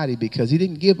his body because he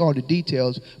didn't give all the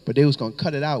details, but they was going to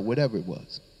cut it out, whatever it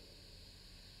was.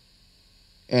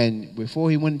 And before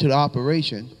he went into the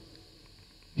operation,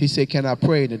 he said, "Can I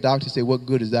pray?" And the doctor said, "What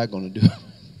good is that going to do?"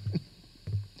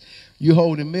 You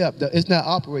holding me up. It's not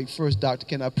operate first, doctor.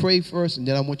 Can I pray first? And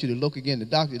then I want you to look again. The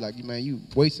doctor's like, "Man, you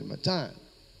wasting my time."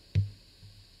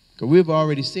 Because we've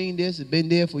already seen this. It's been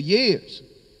there for years.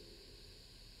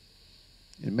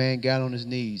 And the man got on his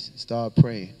knees and started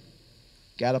praying.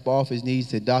 Got up off his knees,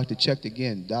 said, "Doctor, checked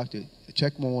again. Doctor,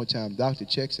 check one more time." Doctor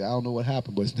checked, said, "I don't know what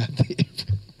happened, but it's not there."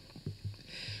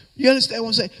 You understand what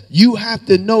I'm saying? You have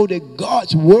to know that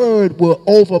God's word will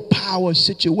overpower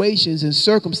situations and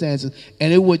circumstances,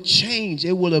 and it will change.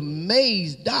 It will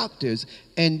amaze doctors,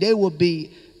 and they will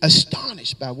be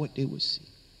astonished by what they will see.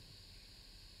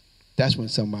 That's when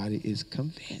somebody is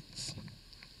convinced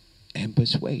and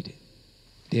persuaded.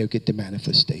 They'll get the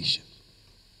manifestation.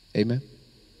 Amen?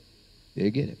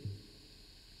 They'll get it.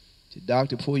 The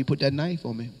doctor, before you put that knife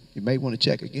on me, you may want to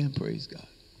check again, praise God.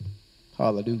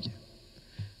 Hallelujah.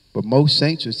 But most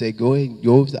saints will say, "Go ahead and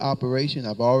go over the operation.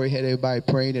 I've already had everybody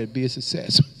praying that it'll be a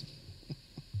success."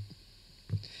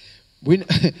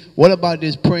 What about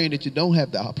this praying that you don't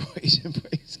have the operation,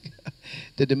 praise God?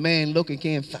 That the man looking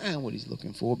can't find what he's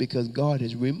looking for because God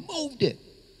has removed it.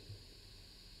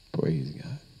 Praise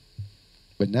God.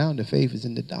 But now the faith is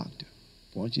in the doctor.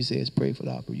 Once you say it's pray for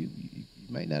the operation, you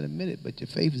might not admit it, but your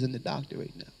faith is in the doctor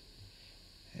right now.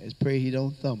 Let's pray he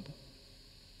don't stumble.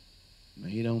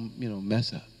 He don't,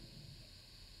 mess up.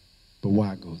 But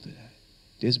why go through that?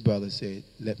 This brother said,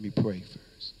 "Let me pray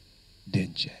first,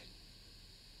 then check."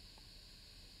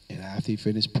 And after he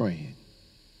finished praying,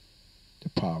 the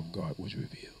power of God was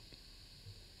revealed.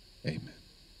 Amen.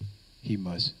 He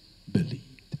must believe.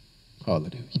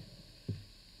 Hallelujah.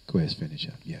 Go ahead, finish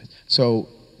up. Yes. So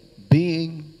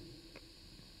being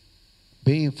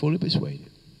fully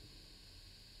persuaded,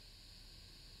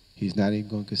 he's not even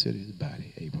going to consider his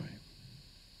body, Abraham.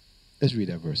 Let's read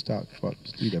that verse. Read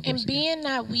that verse And being again.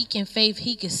 not weak in faith,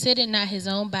 he considered not his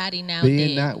own body now dead.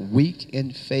 Being not weak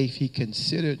in faith, he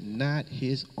considered not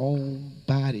his own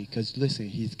body. Because listen,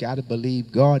 he's got to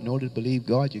believe God. In order to believe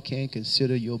God, you can't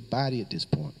consider your body at this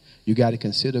point. You got to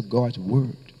consider God's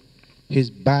word. His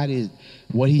body,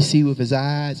 what he sees with his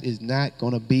eyes, is not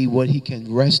going to be what he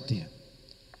can rest in.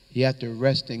 He has to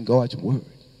rest in God's word.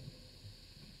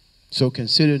 So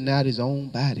consider not his own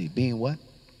body being what?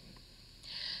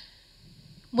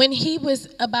 When he was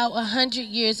about 100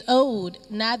 years old,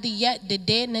 neither yet the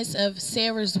deadness of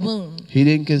Sarah's womb. He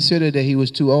didn't consider that he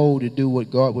was too old to do what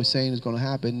God was saying is going to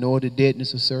happen, nor the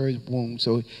deadness of Sarah's womb.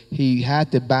 So he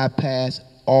had to bypass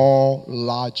all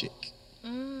logic.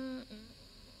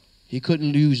 He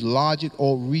couldn't use logic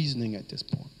or reasoning at this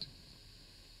point.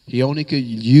 He only could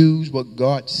use what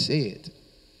God said.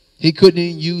 He couldn't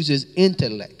even use his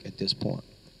intellect at this point,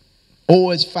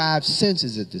 or his five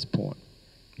senses at this point.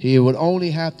 He would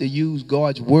only have to use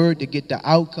God's word to get the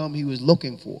outcome he was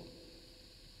looking for.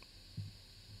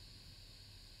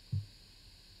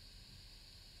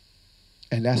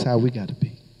 And that's how we got to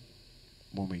be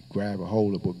when we grab a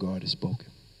hold of what God has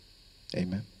spoken.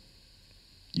 Amen.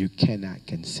 You cannot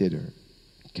consider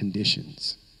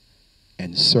conditions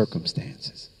and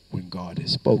circumstances when God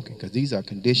has spoken, because these are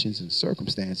conditions and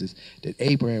circumstances that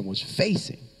Abraham was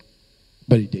facing,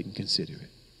 but he didn't consider it.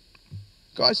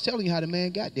 God's telling you how the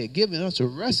man got there, giving us a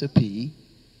recipe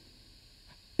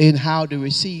in how to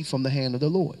receive from the hand of the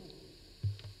Lord.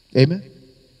 Amen.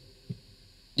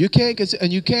 You can't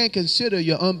consider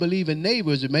your unbelieving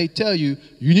neighbors that may tell you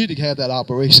you need to have that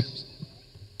operation.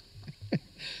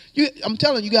 I'm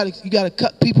telling you, you got to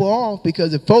cut people off,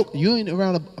 because if you ain't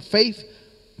around a faith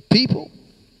people,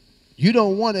 you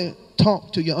don't want to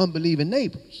talk to your unbelieving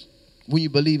neighbors when you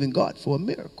believe in God for a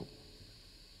miracle.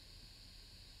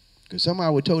 Because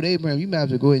somebody would told Abraham, you might as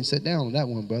well go ahead and sit down on that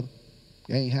one, brother.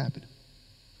 It ain't happening.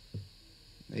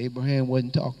 Abraham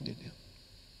wasn't talking to them.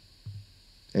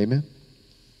 Amen.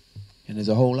 And there's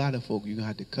a whole lot of folk you're going to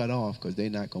have to cut off, because they're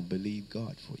not going to believe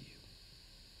God for you.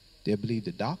 They'll believe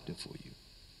the doctor for you.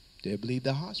 They'll believe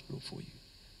the hospital for you.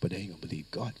 But they ain't going to believe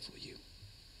God for you.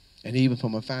 And even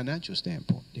from a financial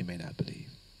standpoint, they may not believe.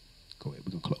 Go ahead.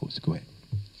 We're going to close. Go ahead.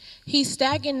 He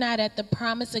staggered not at the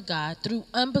promise of God through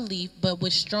unbelief, but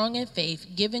was strong in faith,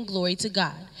 giving glory to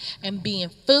God, and being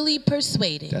fully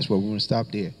persuaded. That's where we want to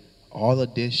stop there. All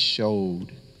of this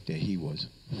showed that he was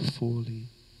fully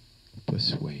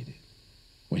persuaded.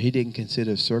 When he didn't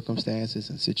consider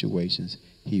circumstances and situations,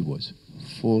 he was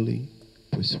fully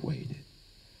persuaded.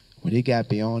 When he got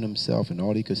beyond himself and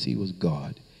all he could see was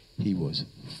God, he was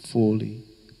fully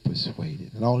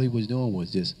persuaded. And all he was doing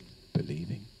was just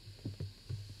believing.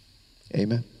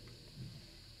 Amen.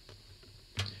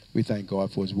 We thank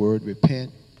God for his word.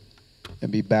 Repent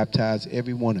and be baptized,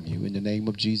 every one of you, in the name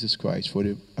of Jesus Christ for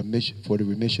the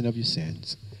remission of your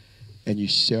sins. And you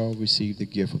shall receive the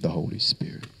gift of the Holy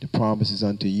Spirit. The promise is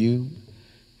unto you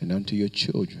and unto your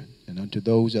children and unto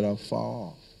those that are far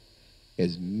off,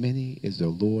 as many as the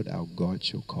Lord our God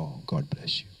shall call. God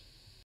bless you.